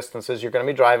long distances. You're going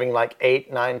to be driving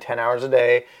 8, 9, 10 hours a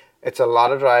day. It's a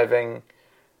lot of driving.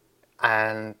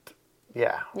 And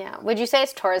yeah. Yeah. Would you say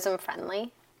it's tourism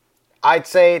friendly? I'd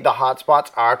say the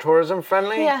hotspots are tourism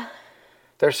friendly. Yeah.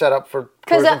 They're set up for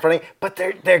tourism friendly. But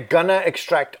they're going to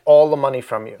extract all the money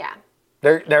from you. Yeah.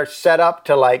 They're set up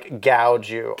to gouge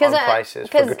you on prices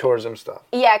for good tourism stuff.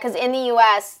 Yeah, because in the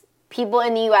U.S., people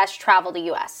in the U.S. travel to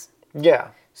U.S. Yeah.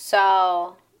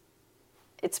 So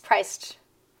it's priced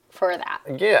for that.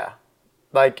 Yeah.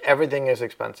 Everything is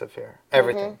expensive here.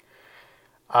 Everything.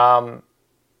 And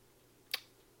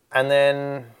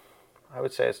then I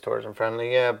would say it's tourism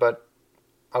friendly. Yeah, but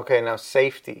okay, now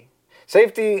safety.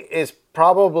 Safety is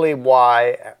probably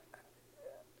why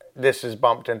this is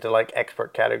bumped into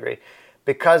expert category.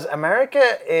 Because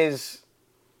America is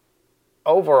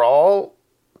overall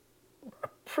a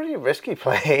pretty risky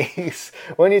place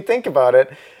when you think about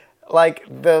it.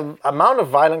 The amount of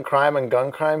violent crime and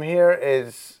gun crime here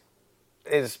is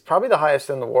probably the highest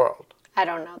in the world. I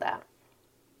don't know that.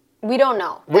 We don't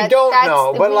know. We don't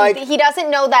know, but he doesn't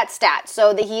know that stat,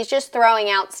 so he's just throwing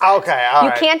out stats. Okay, all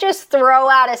right. You can't just throw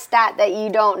out a stat that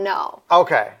you don't know.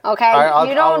 Okay. Okay,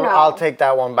 you don't know. I'll take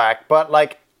that one back, but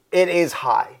like it is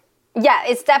high. Yeah,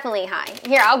 it's definitely high.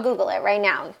 Here, I'll Google it right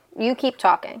now. You keep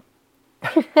talking.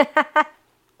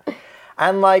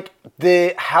 And like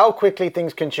how quickly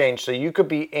things can change. So you could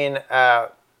be in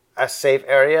a safe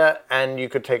area and you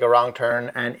could take a wrong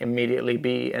turn and immediately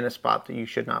be in a spot that you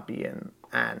should not be in,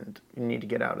 and you need to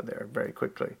get out of there very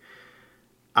quickly.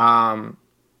 And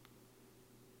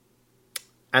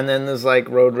then there's like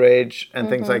road rage and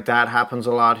things like that happens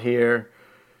a lot here.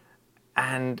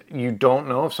 And you don't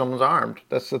know if someone's armed.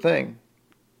 That's the thing.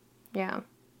 Yeah.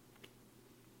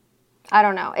 I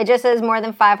don't know. It just says more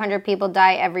than 500 people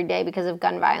die every day because of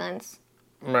gun violence.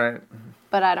 Right.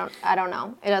 But I don't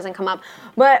know. It doesn't come up.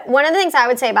 But one of the things I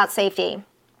would say about safety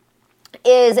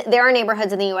is there are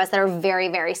neighborhoods in the U.S. that are very,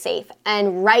 very safe.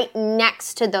 And right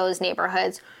next to those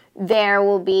neighborhoods, there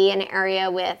will be an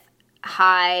area with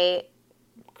high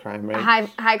crime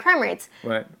rates. High crime rates.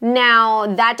 Right.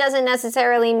 Now, that doesn't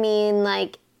necessarily mean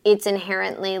like it's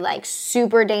inherently like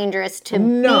super dangerous to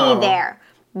be there.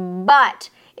 But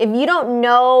if you don't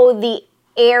know the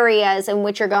areas in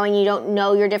which you're going, you don't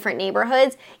know your different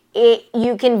neighborhoods,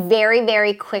 you can very,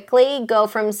 very quickly go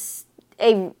from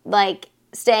staying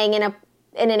in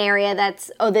an area that's,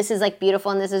 oh, this is like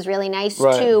beautiful and this is really nice,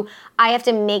 to I have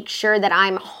to make sure that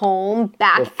I'm home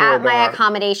back at my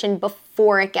accommodation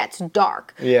before it gets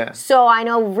dark. Yeah. So I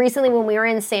know recently when we were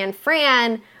in San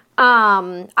Fran,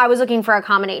 I was looking for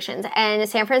accommodations, and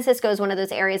San Francisco is one of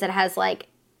those areas that has like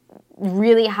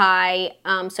really high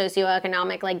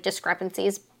socioeconomic like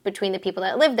discrepancies between the people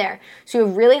that live there. So you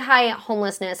have really high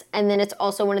homelessness, and then it's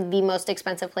also one of the most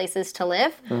expensive places to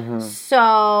live.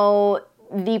 So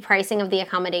the pricing of the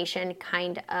accommodation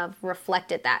kind of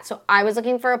reflected that. So I was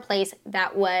looking for a place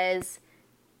that was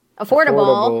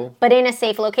affordable, but in a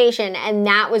safe location, and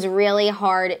that was really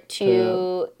hard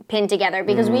to pin together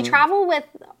because we travel with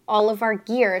all of our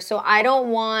gear. So I don't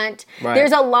want,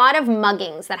 there's a lot of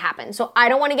muggings that happen. So I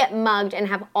don't want to get mugged and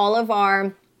have all of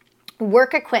our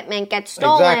work equipment get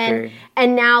stolen.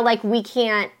 And now like we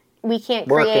can't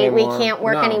create, we can't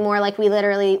work anymore. Like we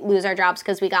literally lose our jobs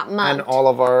because we got mugged. And all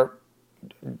of our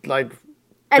like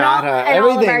data,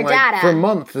 everything like for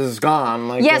months is gone.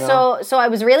 Like, yeah, so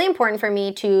it was really important for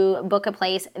me to book a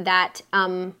place that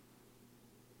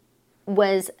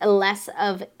was less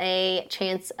of a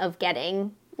chance of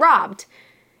getting robbed.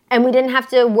 And we didn't have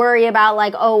to worry about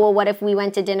like, oh, well, what if we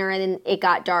went to dinner and then it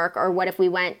got dark? Or what if we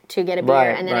went to get a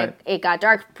beer and then it got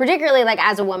dark? Particularly like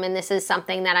as a woman, this is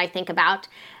something that I think about.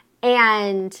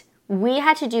 And we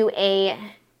had to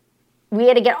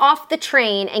get off the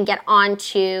train and get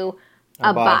onto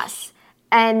a bus.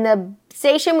 And the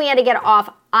station we had to get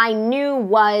off, I knew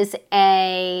was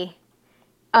a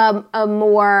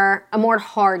more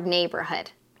hard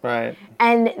neighborhood. Right.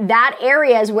 And that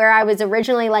area is where I was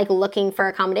originally like looking for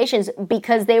accommodations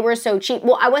because they were so cheap.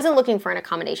 Well, I wasn't looking for an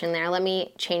accommodation there. Let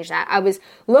me change that. I was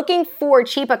looking for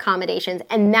cheap accommodations,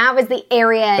 and that was the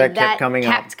area that kept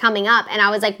coming up. And I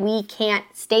was like, we can't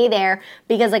stay there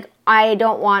because like I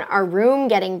don't want our room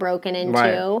getting broken into.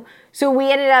 Right. So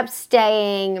we ended up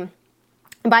staying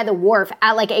by the wharf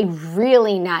at like a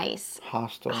really nice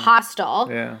hostel.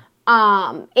 Yeah.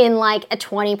 In like a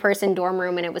 20-person dorm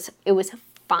room, and it was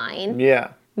fine.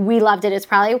 Yeah. We loved it. It's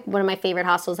probably one of my favorite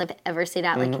hostels I've ever stayed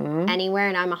at, like anywhere,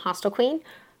 and I'm a hostel queen.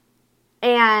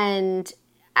 And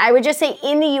I would just say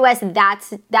in the U.S.,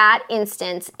 that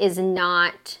instance is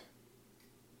not,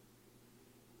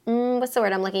 what's the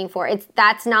word I'm looking for?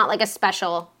 That's not like a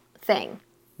special thing.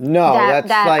 No, that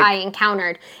like, I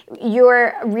encountered.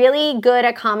 Your really good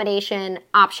accommodation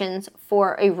options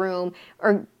for a room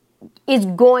is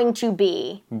going to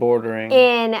be bordering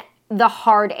in the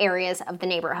hard areas of the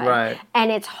neighborhood. Right.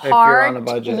 And it's hard. If you're on a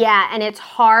budget. Yeah, and it's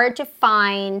hard to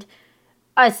find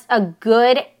a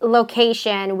good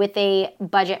location with a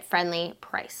budget-friendly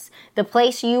price.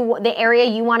 The area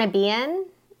you want to be in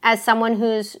as someone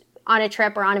who's on a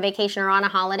trip or on a vacation or on a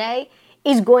holiday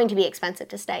is going to be expensive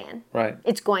to stay in. Right.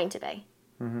 It's going to be.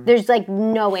 There's like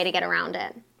no way to get around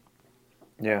it.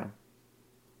 Yeah.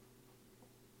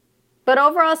 But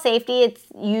overall safety, it's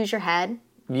use your head.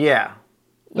 Yeah.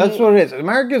 That's what it is.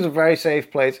 America is a very safe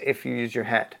place if you use your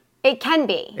head. It can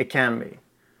be. It can be.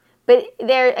 But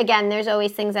there's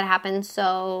always things that happen,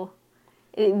 so,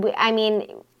 I mean,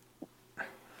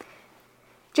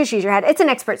 just use your head. It's an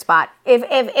expert spot. If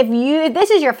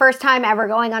this is your first time ever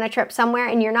going on a trip somewhere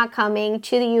and you're not coming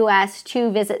to the U.S.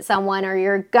 to visit someone, or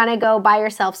you're going to go by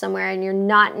yourself somewhere and you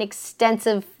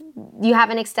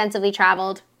haven't extensively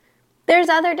traveled, There's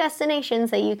other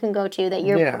destinations that you can go to that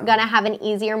you're Yeah. going to have an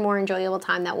easier, more enjoyable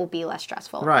time that will be less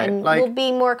stressful. Right, And like- will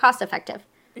be more cost effective.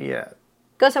 Yeah.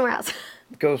 Go somewhere else.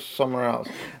 Go somewhere else.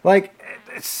 Like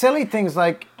silly things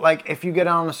like if you get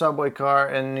on a subway car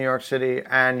in New York City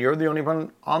and you're the only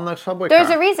one on the subway There's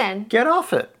car. a reason. Get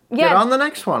off it. Yeah. Get on the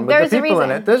next one with There's the a people in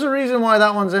reason. it. There's a reason why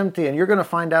that one's empty, and you're going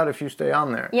to find out if you stay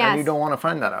on there. Yes. And you don't want to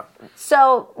find that out.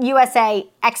 So, USA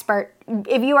expert.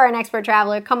 If you are an expert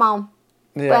traveler, come on.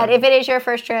 Yeah. But if it is your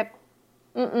first trip,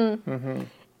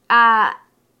 yeah.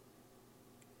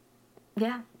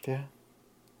 Yeah.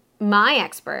 My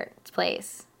expert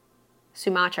place,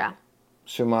 Sumatra.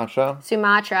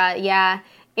 Sumatra. Yeah.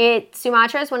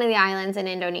 Sumatra is one of the islands in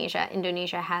Indonesia.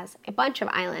 Indonesia has a bunch of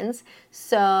islands.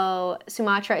 So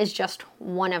Sumatra is just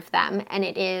one of them, and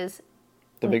it is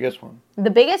The biggest one. the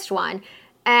biggest one,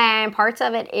 and parts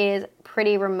of it is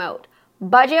pretty remote.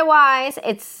 Budget-wise,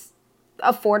 it's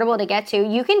affordable to get to.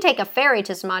 You can take a ferry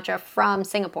to Sumatra from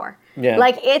Singapore. Yeah.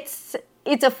 Like it's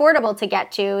affordable to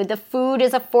get to. The food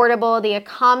is affordable. The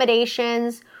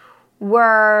accommodations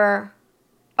were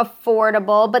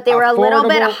affordable, but they were a little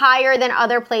bit Affordable higher than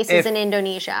other places if- in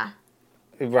Indonesia.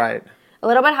 Right. A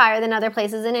little bit higher than other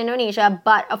places in Indonesia,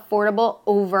 but affordable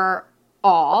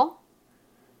overall.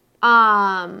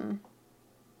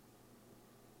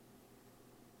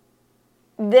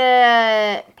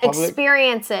 The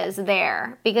experiences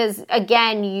there, because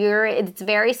again, it's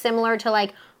very similar to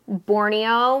like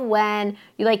Borneo when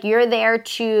you're there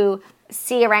to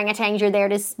see orangutans, you're there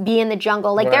to be in the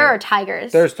jungle. Like there Right. are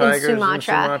tigers. There's tigers in in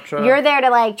Sumatra. Sumatra. You're there to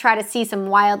like try to see some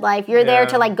wildlife. You're there Yeah.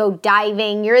 to like go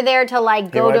diving. You're there to like You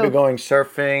go might to be going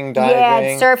surfing, diving.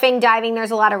 yeah, surfing, diving.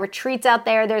 There's a lot of retreats out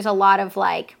there. There's a lot of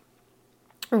like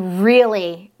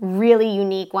really, really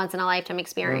unique once in a lifetime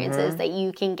experiences that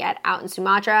you can get out in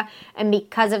Sumatra. And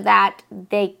because of that,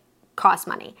 they cost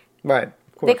money. Right.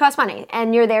 Of course. They cost money,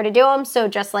 and you're there to do them. So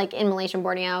just like in Malaysia and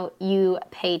Borneo, you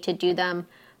pay to do them.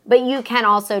 But you can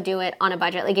also do it on a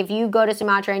budget. Like if you go to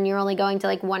Sumatra and you're only going to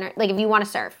like if you want to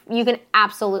surf, you can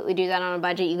absolutely do that on a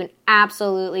budget. You can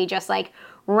absolutely just like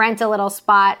rent a little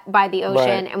spot by the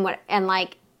ocean Right. and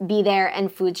like be there,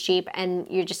 and food's cheap, and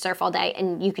you just surf all day,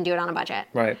 and you can do it on a budget.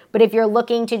 Right. But if you're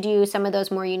looking to do some of those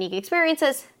more unique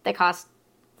experiences, they cost.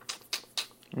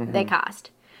 They cost.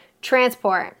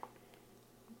 Transport.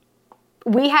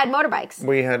 We had motorbikes.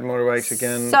 We had motorbikes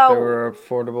again. So- They were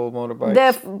affordable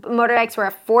motorbikes. Motorbikes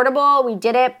were affordable. We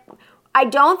did it. I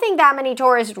don't think that many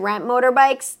tourists rent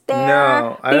motorbikes there.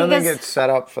 no, I don't think because it's set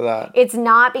up for that. it's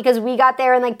not, because we got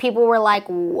there and like people were like,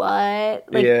 "What?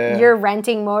 Like Yeah. you're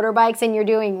renting motorbikes and you're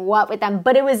doing what with them?"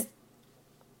 But it was,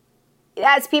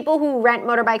 as people who rent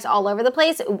motorbikes all over the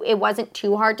place, it wasn't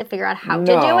too hard to figure out how to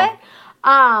do No. it.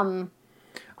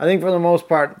 I think for the most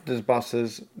part, there's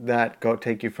buses that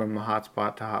take you from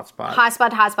hotspot to hotspot.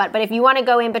 Hotspot to hotspot. But if you want to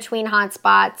go in between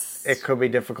hotspots, It could be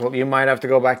difficult. You might have to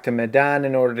go back to Medan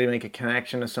in order to make a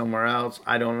connection to somewhere else.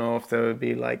 I don't know if there would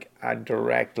be like a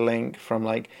direct link from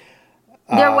like.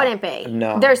 there wouldn't be.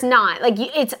 no. There's not. Like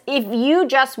it's if you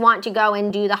just want to go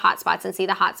and do the hotspots and see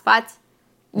the hotspots,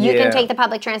 you Yeah. can take the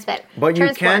public transport. But you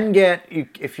can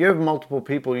if you have multiple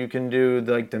people, you can do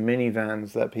like the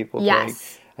minivans that people Yes.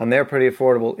 take. And they're pretty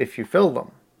affordable if you fill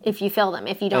them. If you fill them.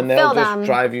 If you don't And they'll fill just them,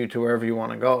 drive you to wherever you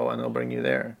want to go and they'll bring you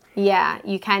there. yeah,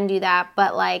 you can do that.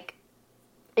 But like,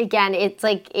 again, it's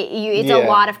like it's Yeah. a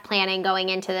lot of planning going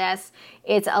into this.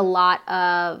 It's a lot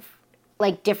of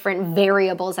like different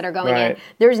variables that are going in. Right.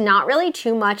 There's not really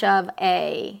too much of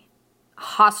a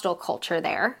hostel culture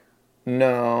there.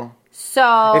 No.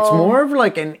 So It's more of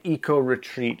like an eco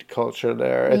retreat culture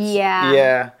there. It's, Yeah.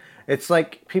 Yeah. It's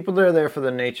like people that are there for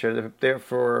the nature. They're there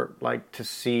for like to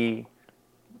see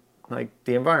like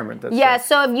the environment. That's yeah, it.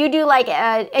 so if you do like,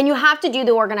 and you have to do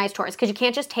the organized tours because you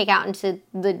can't just take out into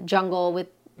the jungle with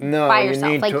No, by you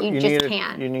yourself. need Like to, you need just a-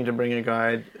 can't. You need to bring a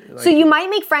guide. Like, So you might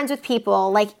make friends with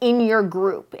people like in your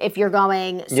group if you're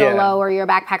going solo Yeah. or you're a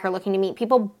backpacker looking to meet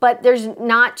people, but there's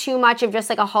not too much of just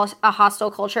like a hostel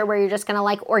culture where you're just gonna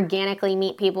like organically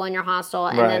meet people in your hostel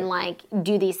and then Right. like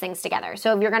do these things together.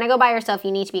 So if you're gonna go by yourself,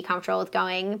 you need to be comfortable with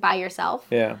going by yourself.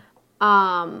 Yeah.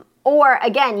 Or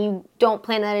again, you don't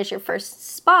plan that as your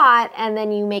first spot and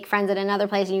then you make friends at another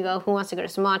place and you go, who wants to go to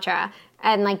Sumatra?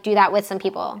 And like do that with some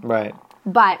people. Right.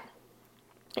 But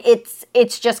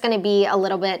it's just going to be a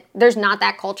little bit, there's not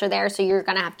that culture there, so you're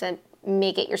going to have to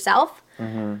make it yourself.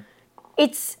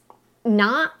 It's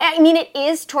not, I mean, it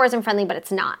is tourism friendly, but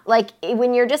it's not. Like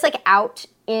when you're just like out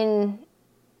in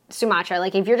Sumatra.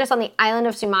 Like if you're just on the island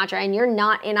of Sumatra and you're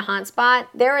not in a hot spot,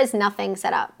 there is nothing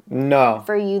set up No.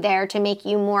 for you there to make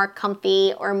you more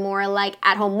comfy or more like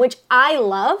at home, which I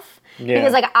love. Yeah.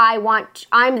 Because like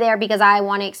I'm there because I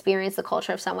want to experience the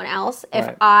culture of someone else. If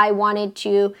Right. I wanted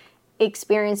to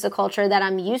experience the culture that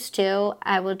I'm used to,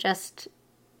 I will just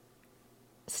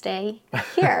stay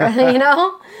here, you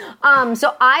know?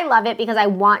 So I love it because I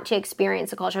want to experience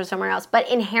the culture of somewhere else, but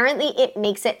inherently it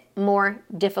makes it more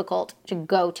difficult to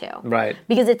go to. Right.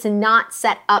 Because it's not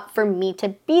set up for me to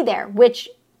be there, which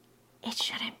it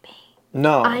shouldn't be.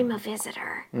 No. I'm a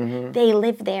visitor. They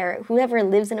live there. Whoever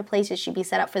lives in a place, it should be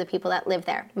set up for the people that live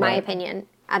there. My Right. opinion.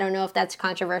 I don't know if that's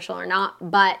controversial or not,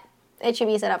 but it should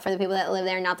be set up for the people that live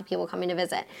there, not the people coming to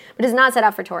visit. But it's not set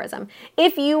up for tourism.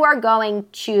 If you are going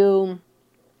to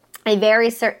a very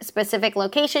specific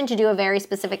location to do a very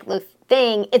specific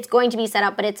thing, it's going to be set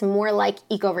up, but it's more like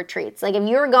eco retreats. Like if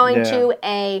you're going to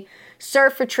a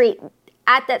surf retreat,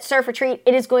 at that surf retreat,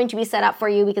 it is going to be set up for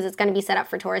you because it's going to be set up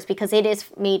for tourists because it is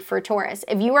made for tourists.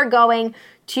 If you are going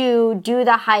to do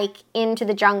the hike into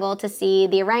the jungle to see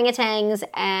the orangutans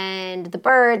and the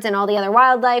birds and all the other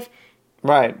wildlife,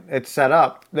 Right, it's set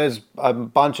up. There's a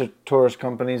bunch of tourist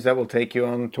companies that will take you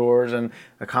on tours, and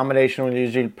accommodation will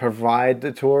usually provide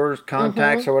the tours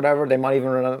contacts or whatever. They might even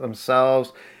run it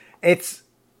themselves. It's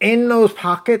in those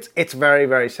pockets. It's very,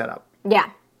 very set up. yeah.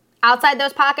 Outside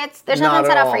those pockets, there's nothing Not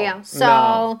set at up for all. you. So,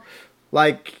 No.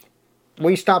 Like,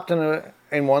 we stopped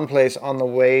in one place on the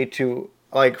way to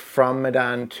like from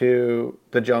Medan to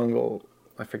the jungle.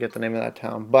 I forget the name of that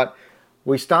town, but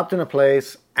we stopped in a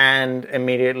place and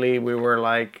immediately we were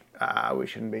like, we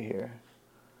shouldn't be here.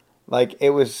 Like, it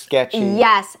was sketchy.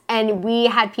 yes, and we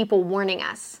had people warning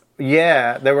us.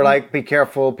 Yeah, they were like, be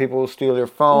careful, people will steal your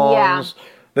phones.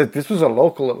 This was a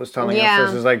local that was telling us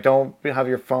this. Is like, don't have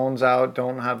your phones out,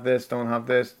 don't have this, don't have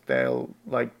this. They'll,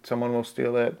 like, someone will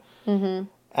steal it. Mm-hmm.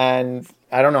 And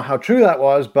I don't know how true that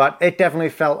was, but it definitely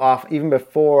fell off even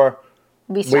before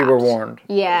we were warned.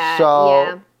 Yeah,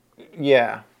 So,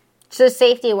 yeah. So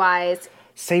safety-wise,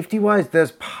 Safety-wise,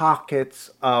 there's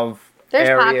pockets of There's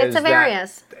areas pockets of that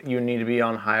areas. you need to be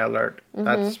on high alert.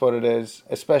 That's what it is.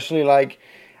 Especially like,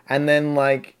 and then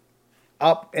like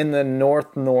up in the north,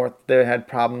 they had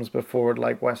problems before with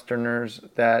like Westerners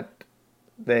that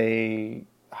they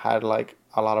had like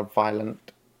a lot of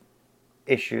violent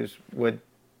issues with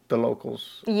the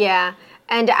locals. yeah.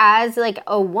 And as like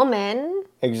a woman,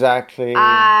 Exactly.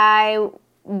 I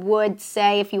would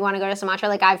say if you want to go to Sumatra,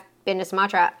 like I've been to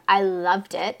Sumatra, I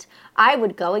loved it. I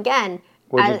would go again.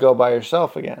 Would you go by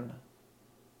yourself again?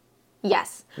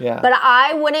 Yes. Yeah. But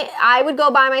I would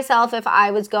go by myself if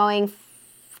I was going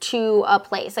to a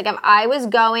place. Like if I was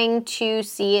going to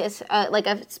see like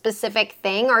a specific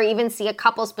thing or even see a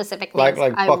couple specific things.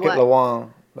 Like I Bucket would.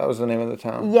 Lawang. That was the name of the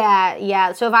town.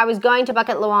 Yeah. So if I was going to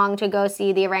Bucket Lawang to go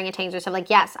see the orangutans or stuff, like,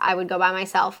 yes, I would go by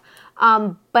myself.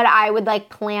 But I would, like,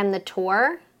 plan the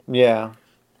tour. Yeah.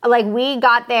 Like, we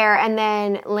got there and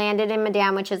then landed in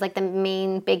Medan, which is, like, the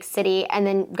main big city, and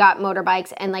then got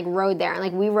motorbikes and, like, rode there. And,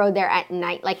 like, we rode there at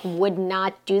night. Like, would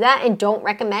not do that and don't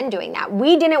recommend doing that.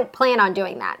 We didn't plan on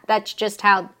doing that. That's just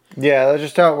how... Yeah, that's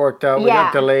just how it worked out. We Yeah.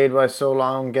 got delayed by so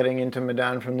long getting into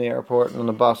Medan from the airport and on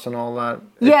the bus and all that.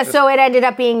 So it ended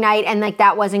up being night, and, like,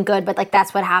 that wasn't good, but, like,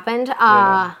 that's what happened.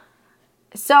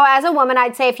 So as a woman,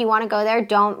 I'd say if you want to go there,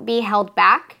 don't be held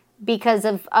back because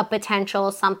of a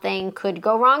potential something could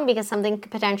go wrong, because something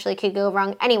potentially could go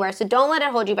wrong anywhere. So don't let it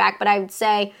hold you back, but I would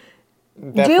say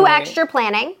do extra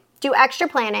planning,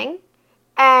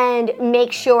 and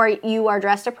make sure you are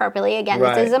dressed appropriately. Again,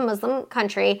 Right. This is a Muslim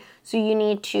country, so you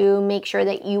need to make sure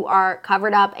that you are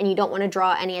covered up and you don't want to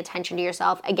draw any attention to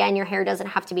yourself. Again, your hair doesn't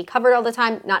have to be covered all the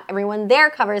time. Not everyone there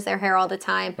covers their hair all the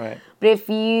time. Right. But if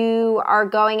you are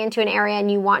going into an area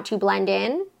and you want to blend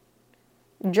in,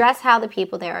 dress how the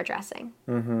people there are dressing.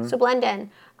 Mm-hmm. So blend in.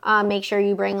 Make sure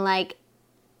you bring like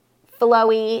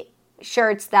flowy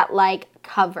shirts that like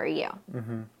cover you.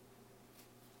 Mm-hmm.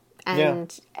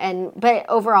 But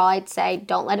overall, I'd say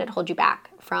don't let it hold you back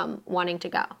from wanting to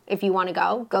go. If you want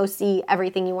to go see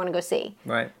everything you want to go see.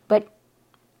 Right. But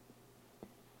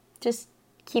just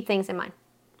keep things in mind.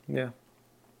 Yeah.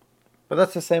 But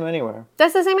that's the same anywhere.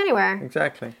 That's the same anywhere.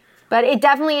 Exactly. But it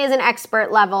definitely is an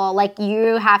expert level. Like,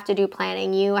 you have to do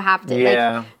planning. You have to,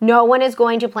 like, no one is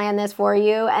going to plan this for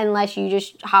you unless you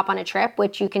just hop on a trip,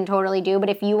 which you can totally do. But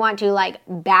if you want to, like,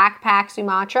 backpack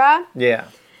Sumatra, Yeah.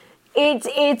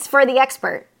 it's for the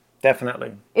expert.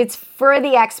 Definitely. It's for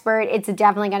the expert. It's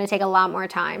definitely going to take a lot more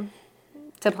time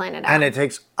to plan it out. And it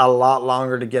takes a lot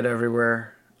longer to get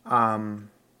everywhere than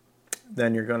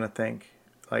you're going to think.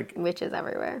 Like, which is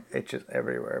everywhere. it's just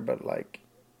everywhere. But, like,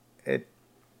 it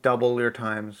double your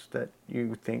times that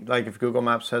you think. Like if Google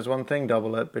Maps says one thing,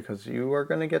 double it because you are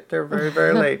going to get there very,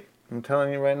 very late. I'm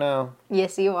telling you right now.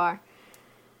 Yes, you are.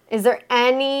 Is there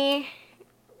anywhere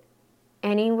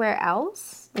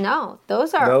else? No,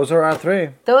 those are our 3.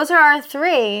 Those are our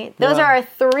 3. Those Yeah. are our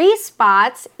 3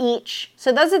 spots each.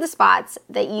 So those are the spots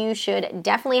that you should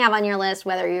definitely have on your list,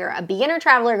 whether you're a beginner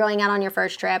traveler going out on your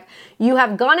first trip, you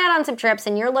have gone out on some trips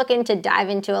and you're looking to dive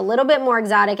into a little bit more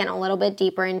exotic and a little bit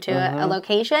deeper into a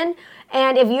location.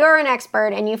 And if you're an expert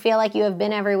and you feel like you have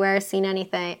been everywhere, seen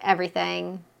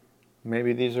everything,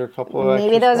 maybe these are a couple of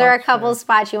maybe those are a couple yeah. of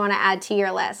spots you want to add to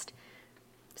your list.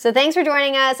 So thanks for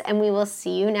joining us, and we will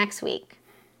see you next week.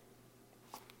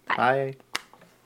 Bye.